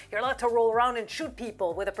 You're allowed to roll around and shoot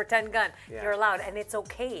people with a pretend gun. Yeah. You're allowed, and it's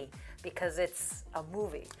okay. Because it's a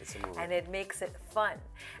movie. And it makes it fun.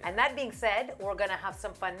 Yeah. And that being said, we're going to have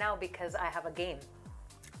some fun now because I have a game.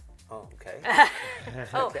 Oh, okay.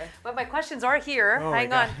 Okay. But my questions are here. Oh,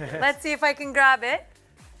 hang on. Let's see if I can grab it.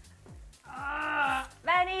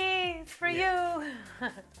 Lenny, it's for you.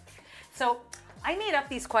 So I made up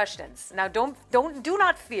these questions. Now do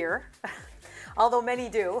not fear, although many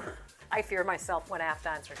do. I fear myself when I have to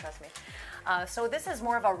answer, trust me. So this is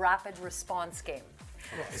more of a rapid response game.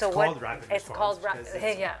 It's called rapid response. It's called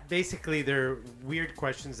rapid. Yeah. Basically, they're weird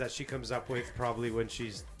questions that she comes up with probably when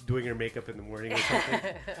she's doing her makeup in the morning or something,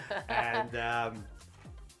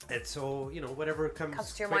 and so whatever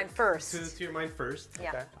comes to your mind first. To your mind first. Yeah.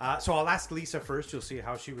 Okay. So I'll ask Lisa first. You'll see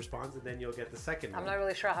how she responds, and then you'll get the second one. I'm not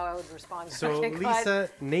really sure how I would respond. So Okay, Lisa,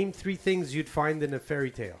 name 3 things you'd find in a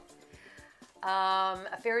fairy tale.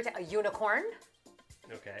 A fairy tale, a unicorn.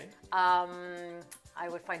 Okay. I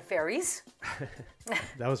would find fairies.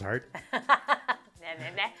 That was hard.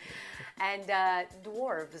 And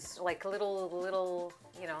dwarves, like little,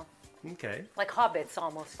 Okay. like hobbits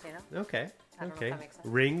almost, Okay. I don't know if Okay. that makes sense.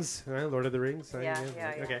 Rings, Lord of the Rings. Yeah.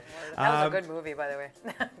 Okay. That was a good movie, by the way.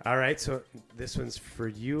 All right. So this one's for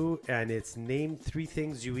you, and it's name 3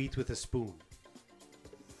 things you eat with a spoon.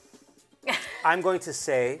 I'm going to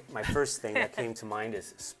say my first thing that came to mind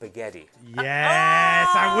is spaghetti. Yes,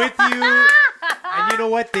 I'm with you. And you know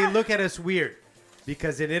what? They look at us weird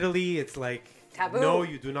because in Italy it's like taboo. No,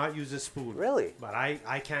 you do not use a spoon. Really? But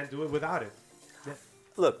I can't do it without it.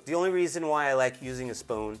 Look, the only reason why I like using a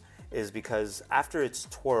spoon is because after it's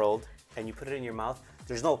twirled and you put it in your mouth,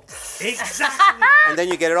 there's no Exactly. and then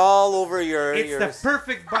you get it all over your. It's the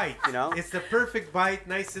perfect bite. It's the perfect bite,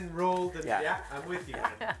 nice and rolled. And Yeah. I'm with you.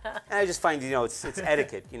 Man. And I just find it's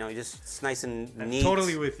etiquette. It's nice and I'm neat.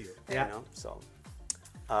 totally with you. Yeah. So,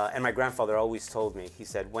 and my grandfather always told me. He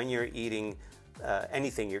said, when you're eating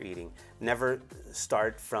anything you're eating, never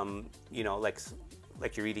start from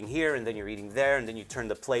like you're eating here and then you're eating there and then you turn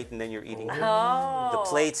the plate and then you're eating here. The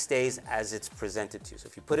plate stays as it's presented to you. So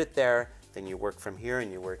if you put it there, then you work from here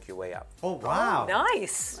and you work your way up. Oh wow.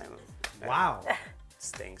 Nice. Wow.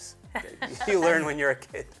 Things you learn when you're a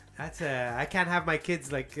kid. That's I can't have my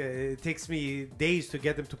kids it takes me days to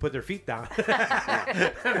get them to put their feet down.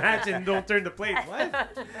 Imagine don't turn the plate.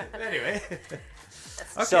 What? Anyway.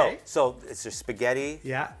 Okay. So it's just spaghetti.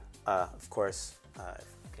 Yeah. Of course.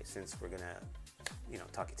 Okay, since we're gonna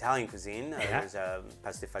talk Italian cuisine, there's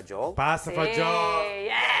pasta fagioli. Pasta fagioli.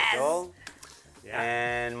 Yes. Fagioli. Yeah.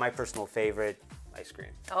 And my personal favorite, ice cream.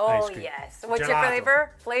 Oh, Ice cream. yes. What's Gelato.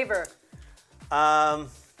 your flavor?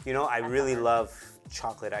 I really love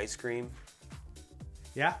chocolate ice cream.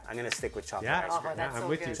 Yeah. I'm gonna stick with chocolate Yeah. ice cream. that's I'm so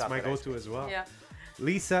with good. you. It's my Chocolate ice go-to as well. Yeah.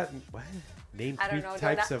 Lisa, what? Name I 3 don't know,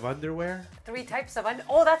 types of underwear. 3 types of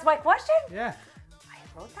Oh, that's my question? Yeah. I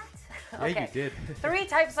wrote that? Yeah, Okay. you did. 3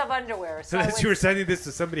 types of underwear. So that you were sending this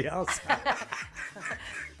to somebody else.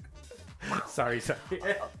 Sorry.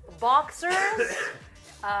 Boxers,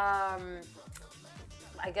 I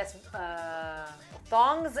guess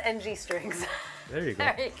thongs and G-strings. There you go.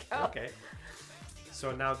 There you go. Okay.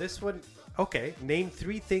 So now this one. Okay. Name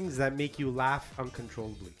 3 things that make you laugh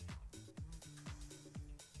uncontrollably.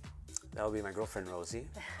 That would be my girlfriend Rosie.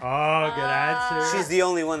 Oh, good answer. She's the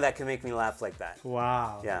only one that can make me laugh like that.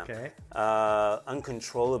 Wow. Yeah. Okay.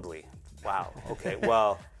 Uncontrollably. Wow. Okay.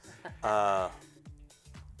 Well,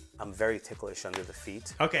 I'm very ticklish under the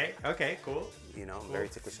feet. Okay. Okay. Cool. I'm very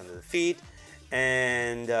ticklish under the feet,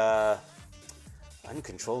 and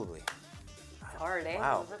uncontrollably. Hard, eh?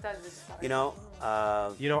 Wow.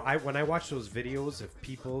 When I watch those videos of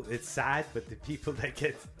people, it's sad, but the people that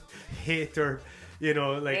get hit or They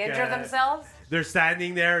injure themselves? They're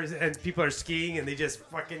standing there and people are skiing and they just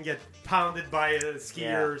fucking get pounded by a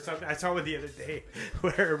skier or something. I saw one the other day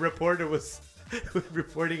where a reporter was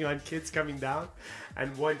reporting on kids coming down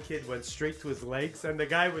and one kid went straight to his legs and the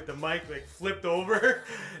guy with the mic flipped over.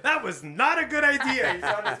 That was not a good idea. He's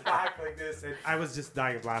on his back like this and I was just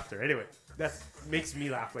dying of laughter. Anyway, that makes me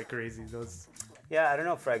laugh like crazy. Yeah, I don't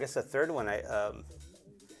know. For I guess the third one, I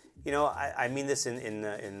mean this in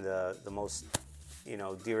the most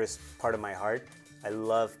dearest part of my heart. I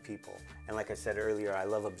love people, and like I said earlier, I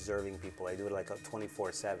love observing people. I do it 24/7.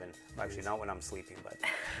 Well, actually, not when I'm sleeping,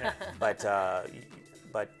 but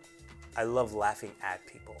I love laughing at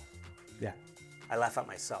people. Yeah, I laugh at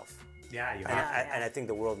myself. Yeah, you and I think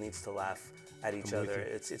the world needs to laugh at each other.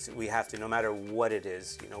 We have to, no matter what it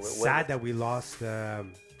is. Sad that we lost the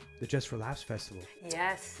Just for Laughs festival.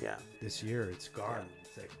 Yes. Yeah. This year, it's gone. Yeah.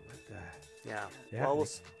 It's like what the. Yeah. Well,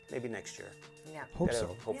 maybe next year. Yeah. Hope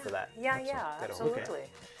so. Hope for that. Yeah, absolutely.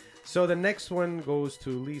 So the next one goes to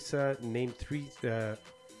Lisa. Name 3.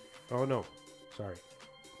 Oh no, sorry.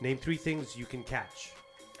 Name 3 things you can catch.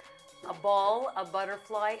 A ball, a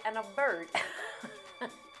butterfly, and a bird.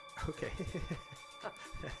 Okay.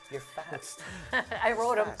 You're fast. I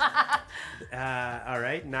wrote them. All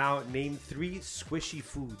right. Now name 3 squishy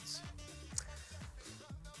foods.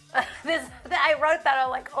 I wrote that. I'm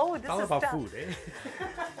like, oh, this It's all is about tough. food, eh?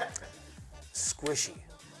 Squishy.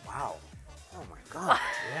 Wow. Oh my God.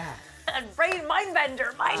 Yeah. And brain mind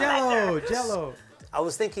bender. Mind bender. Jello. I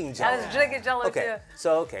was thinking Jello. I was drinking Jello Okay, too.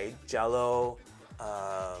 so Jello,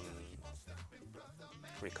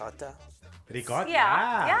 ricotta, Ricotta.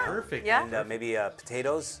 Yeah. Perfect. Yeah. and maybe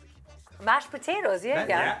potatoes. Mashed potatoes, yeah.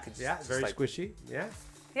 Very like- squishy. Yeah.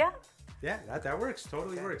 Yeah. That works.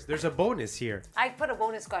 Totally works. There's a bonus here. I put a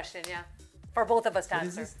bonus question, yeah. For both of us to What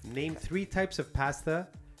is answer. this? Name 3 types of pasta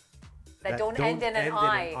That don't end in an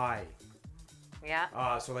I.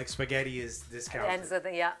 Yeah. So like spaghetti is It discounted. ends with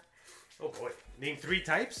a, yeah. Oh boy. Name 3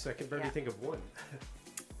 types? I can barely Yeah. think of one.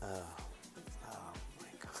 Oh my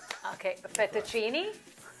god. Okay. Fettuccine,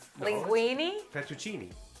 linguine.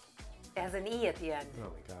 Fettuccine. It has an E at the end.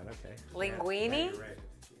 Oh my god, okay. Linguine? Yeah, you're right.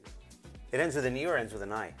 It ends with an E or ends with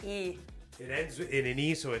an I? E. It ends in an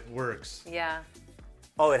E, so it works. Yeah.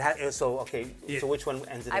 Oh, it has. So okay. Yeah. So which one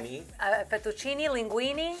ends in an E? Fettuccine,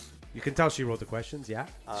 linguine. You can tell she wrote the questions, yeah?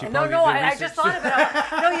 She No, probably no, did I just research. thought of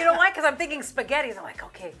it. No, you know why? Because I'm thinking spaghetti. I'm like,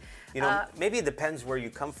 okay. You know, maybe it depends where you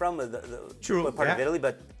come from. True, What part of yeah. Italy?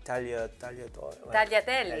 But Tagliatelle.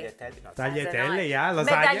 no, Tagliatelle, yeah.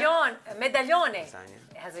 Lasagna. Medaglione. Lasagna.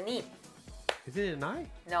 It has an E. Is it an I?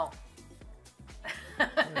 No.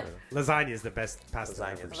 Lasagna is the best pasta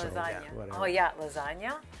Lasagna ever. is so, Lasagna. whatever. Oh, yeah,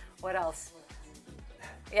 lasagna. What else?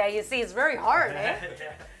 Yeah, you see, it's very hard, eh?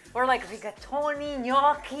 We're like rigatoni,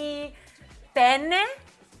 gnocchi, penne.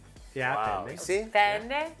 Yeah, Wow. penne. See?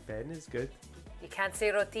 Penne. Penne is good. You can't say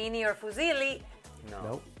rotini or fusilli. No.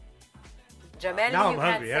 Nope. Gemelli, Now you I'm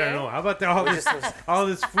can't hungry. say. I don't know. How about all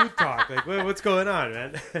this food talk? Like, what's going on,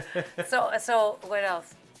 man? So what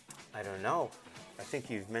else? I don't know. I think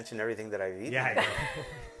you've mentioned everything that I've eaten. Yeah, I know.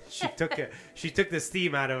 She took the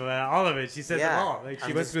steam out of all of it. She said them Yeah. all. Like she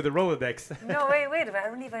I'm went just- through the Rolodex. No, wait. I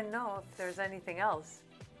don't even know if there's anything else.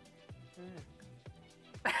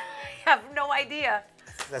 I have no idea.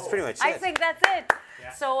 That's pretty much it. I think that's it.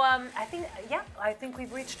 Yeah. So I think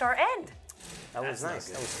we've reached our end. that was That's not nice.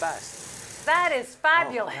 good. That was fast. That is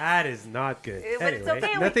fabulous. That is not good. But it's Anyway,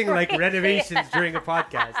 okay, we nothing like appreciate renovations during a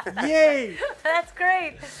podcast. Yay! That's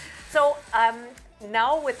great. So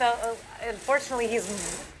now with unfortunately he's.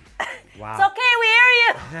 Wow. It's okay, we hear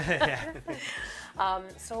you. Yeah.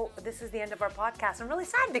 So this is the end of our podcast. I'm really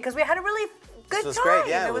sad because we had a really good This was time. great.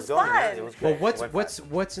 Yeah, it was going. fun. Yeah, it was Well, great. It went fast.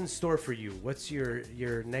 what's in store for you? What's your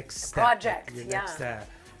next step? Project, Your yeah. next,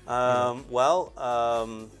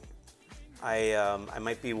 I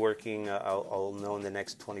might be working. I'll know in the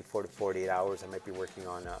next 24 to 48 hours. I might be working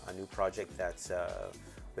on a new project that's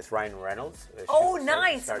with Ryan Reynolds. Oh,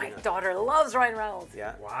 nice. My starting on- daughter loves Ryan Reynolds.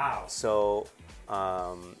 Yeah. Wow. So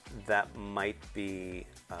that might be.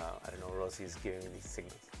 I don't know. Rosie's giving me these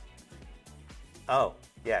signals. Oh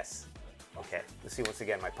yes. Okay. Let's see. Once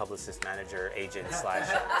again, my publicist, manager, agent slash.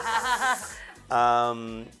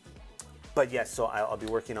 But yes, so I'll be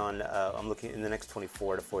working on. I'm looking in the next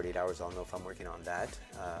 24 to 48 hours. I'll know if I'm working on that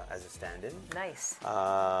as a stand-in. Nice.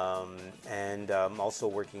 And I'm also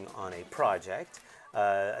working on a project,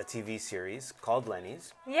 a TV series called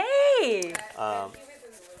Lenny's. Yay!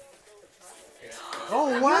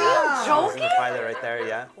 Oh wow. It's in the pilot right there.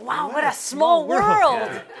 Yeah. Wow, what a small world.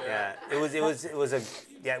 Yeah. It was a.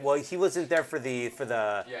 Yeah. Well, he wasn't there for the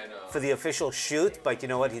official shoot, but you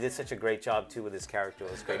know what? He did such a great job too with his character.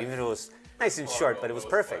 It was great, even if it was nice and short, but it was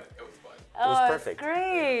perfect. It was perfect.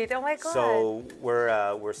 Great. Oh my god. So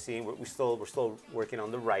we're still working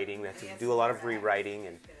on the writing. We have to do a lot of rewriting,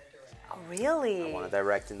 and Oh, really? I want to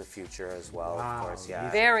direct in the future as well. Wow, Of course,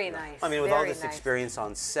 yeah. Very nice. I mean, with all very this nice. experience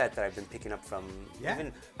on set that I've been picking up from, Yeah.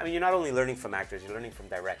 even, I mean, you're not only learning from actors, you're learning from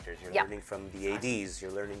directors, you're Yeah. learning from the ADs,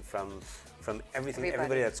 you're learning from everything, Everybody.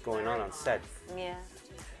 everybody that's going on set. Yeah.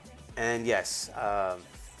 And yes, what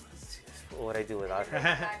would I do without her?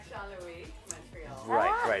 Back Jean-Louis, Montreal.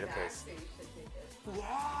 Right, okay. So you should take it.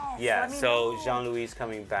 Yes. Yeah, let me so know. Jean-Louis is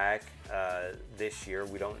coming back this year.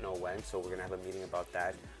 We don't know when, so we're going to have a meeting about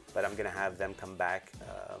that. But I'm going to have them come back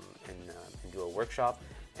and do a workshop.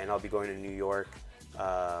 And I'll be going to New York,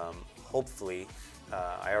 hopefully.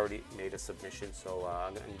 I already made a submission, so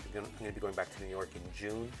I'm going to be going back to New York in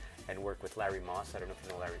June and work with Larry Moss. I don't know if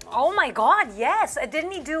you know Larry Moss. Oh my God! Yes.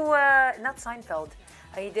 Didn't he do not Seinfeld?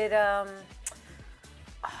 He did.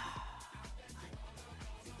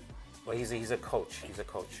 Well, he's a coach. He's a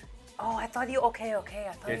coach. Oh, I thought you. Okay. I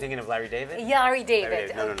thought. You're thinking of Larry David? Yeah, Larry David. Larry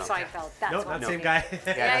David. No. Seinfeld. That's Nope, what not I'm same thinking. guy.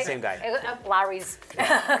 Yeah, that same guy. Larry's.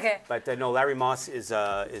 Okay. But no, Larry Moss is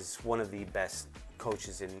one of the best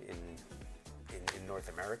coaches in North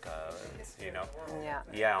America. You know. Yeah.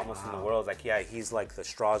 Yeah, almost in the world. Like, yeah, he's like the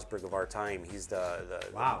Strasbourg of our time. He's the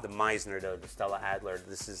Wow. the Meisner, the Stella Adler.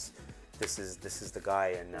 This this is the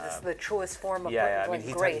guy. And this is the truest form of yeah, like, I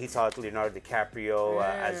mean, great. he taught Leonardo DiCaprio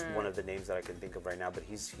as one of the names that I can think of right now. But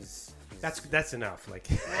he's that's enough. Like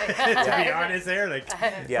to be honest, there. Like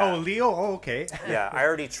oh, Leo. Oh, okay. Yeah, I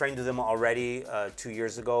already trained with him already 2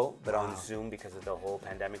 years ago, but on Zoom because of the whole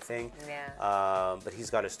pandemic thing. Yeah. But he's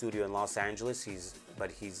got a studio in Los Angeles.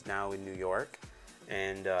 But he's now in New York,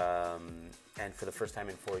 and for the first time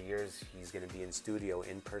in 4 years, he's going to be in studio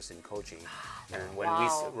in person coaching. And when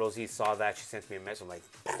Rosie saw that, she sent me a message. I'm like,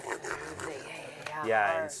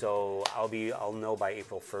 yeah. And so I'll know by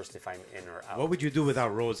April 1st if I'm in or out. What would you do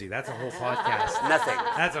without Rosie? That's a whole podcast. Nothing.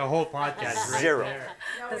 That's a whole podcast. Zero. Right there.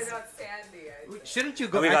 No, without Sandy. Shouldn't you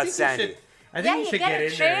go? We got Sandy. I think you should get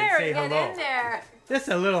in there and say get hello. in there. Just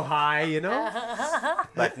a little high, you know.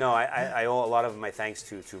 But no, I owe a lot of my thanks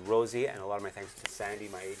to Rosie and a lot of my thanks to Sandy,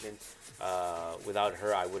 my agent. Without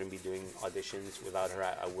her, I wouldn't be doing auditions. Without her,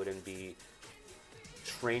 I wouldn't be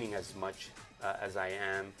training as much as I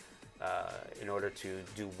am in order to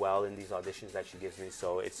do well in these auditions that she gives me.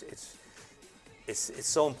 So it's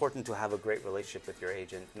so important to have a great relationship with your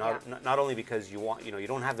agent. Not only because you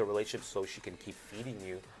don't have the relationship so she can keep feeding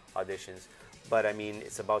you auditions, but I mean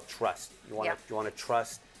it's about trust. You want to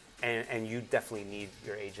trust, and you definitely need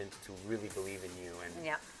your agent to really believe in you. And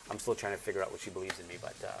I'm still trying to figure out what she believes in me,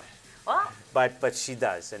 but she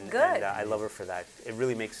does, and I love her for that. It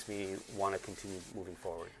really makes me want to continue moving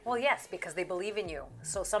forward. Well, yes, because they believe in you.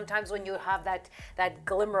 So sometimes when you have that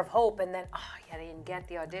glimmer of hope, and then I didn't get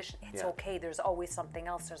the audition, it's okay. There's always something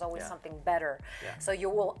else. There's always something better. So you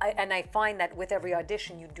will, and I find that with every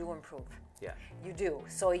audition, you do improve. Yeah. You do.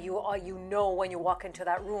 So you know when you walk into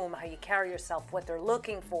that room how you carry yourself, what they're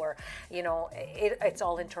looking for. You know, it's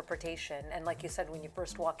all interpretation. And like you said, when you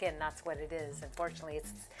first walk in, that's what it is. Unfortunately,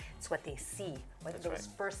 it's what they see. When those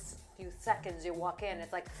first few seconds you walk in,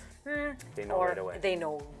 it's like, they know right away. They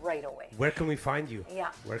know right away. Where can we find you?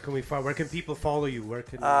 Yeah. Where can people follow you? Where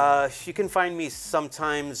can you can find me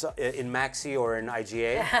sometimes in Maxi or in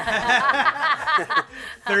IGA.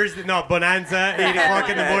 Thursday, no, Bonanza, 8 o'clock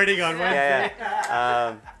in the morning on Wednesday.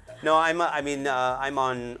 No, I'm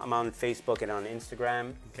on Facebook and on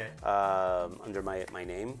Instagram. Okay. Under my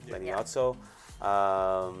name, Lenny Iozzo.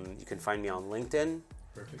 You can find me on LinkedIn.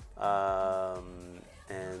 Perfect.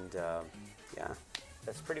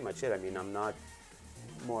 That's pretty much it. I mean, I'm not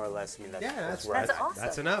more or less. I mean, that's awesome.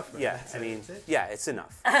 That's enough. Yeah, it's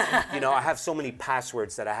enough. You know, I have so many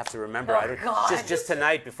passwords that I have to remember. Just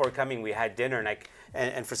tonight before coming, we had dinner,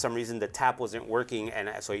 and for some reason the tap wasn't working, and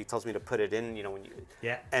so he tells me to put it in. You know,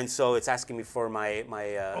 and so it's asking me for my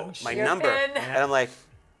number, and I'm like,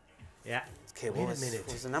 okay, what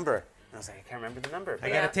was the number? And I was like, I can't remember the number. I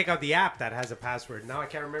got to take out the app that has a password. Now I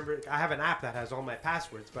can't remember. I have an app that has all my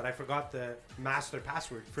passwords, but I forgot the master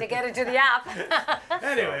password. To get into the app.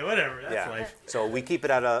 Anyway, whatever. That's life. So we keep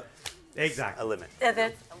it at a limit.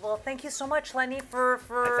 Well, thank you so much, Lenny, for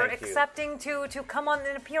accepting to come on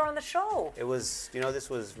and appear on the show. It was, this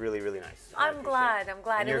was really, really nice. I'm glad.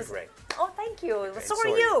 And you're great. Oh, thank you. Okay, so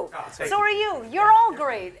are you. So are you. You're all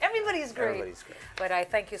great. Everybody's great. Everybody's great. But I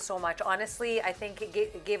thank you so much. Honestly, I think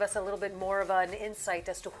it gave us a little bit more of an insight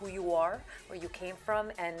as to who you are, where you came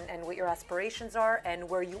from, and what your aspirations are, and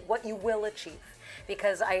what you will achieve.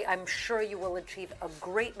 Because I'm sure you will achieve a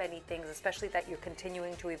great many things, especially that you're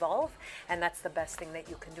continuing to evolve, and that's the best thing that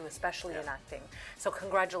you can do, especially in acting. So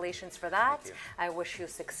congratulations for that. I wish you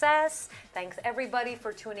success. Thanks everybody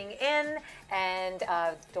for tuning in, and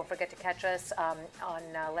don't forget to catch us on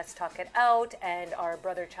Let's Talk It Out and our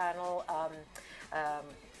brother channel,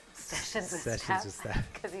 Sessions with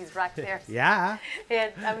Steph, because he's right there. Yeah.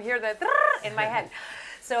 And I'm here in my head.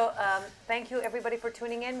 So thank you, everybody, for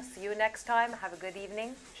tuning in. See you next time. Have a good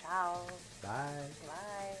evening. Ciao. Bye.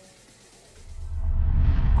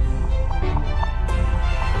 Bye.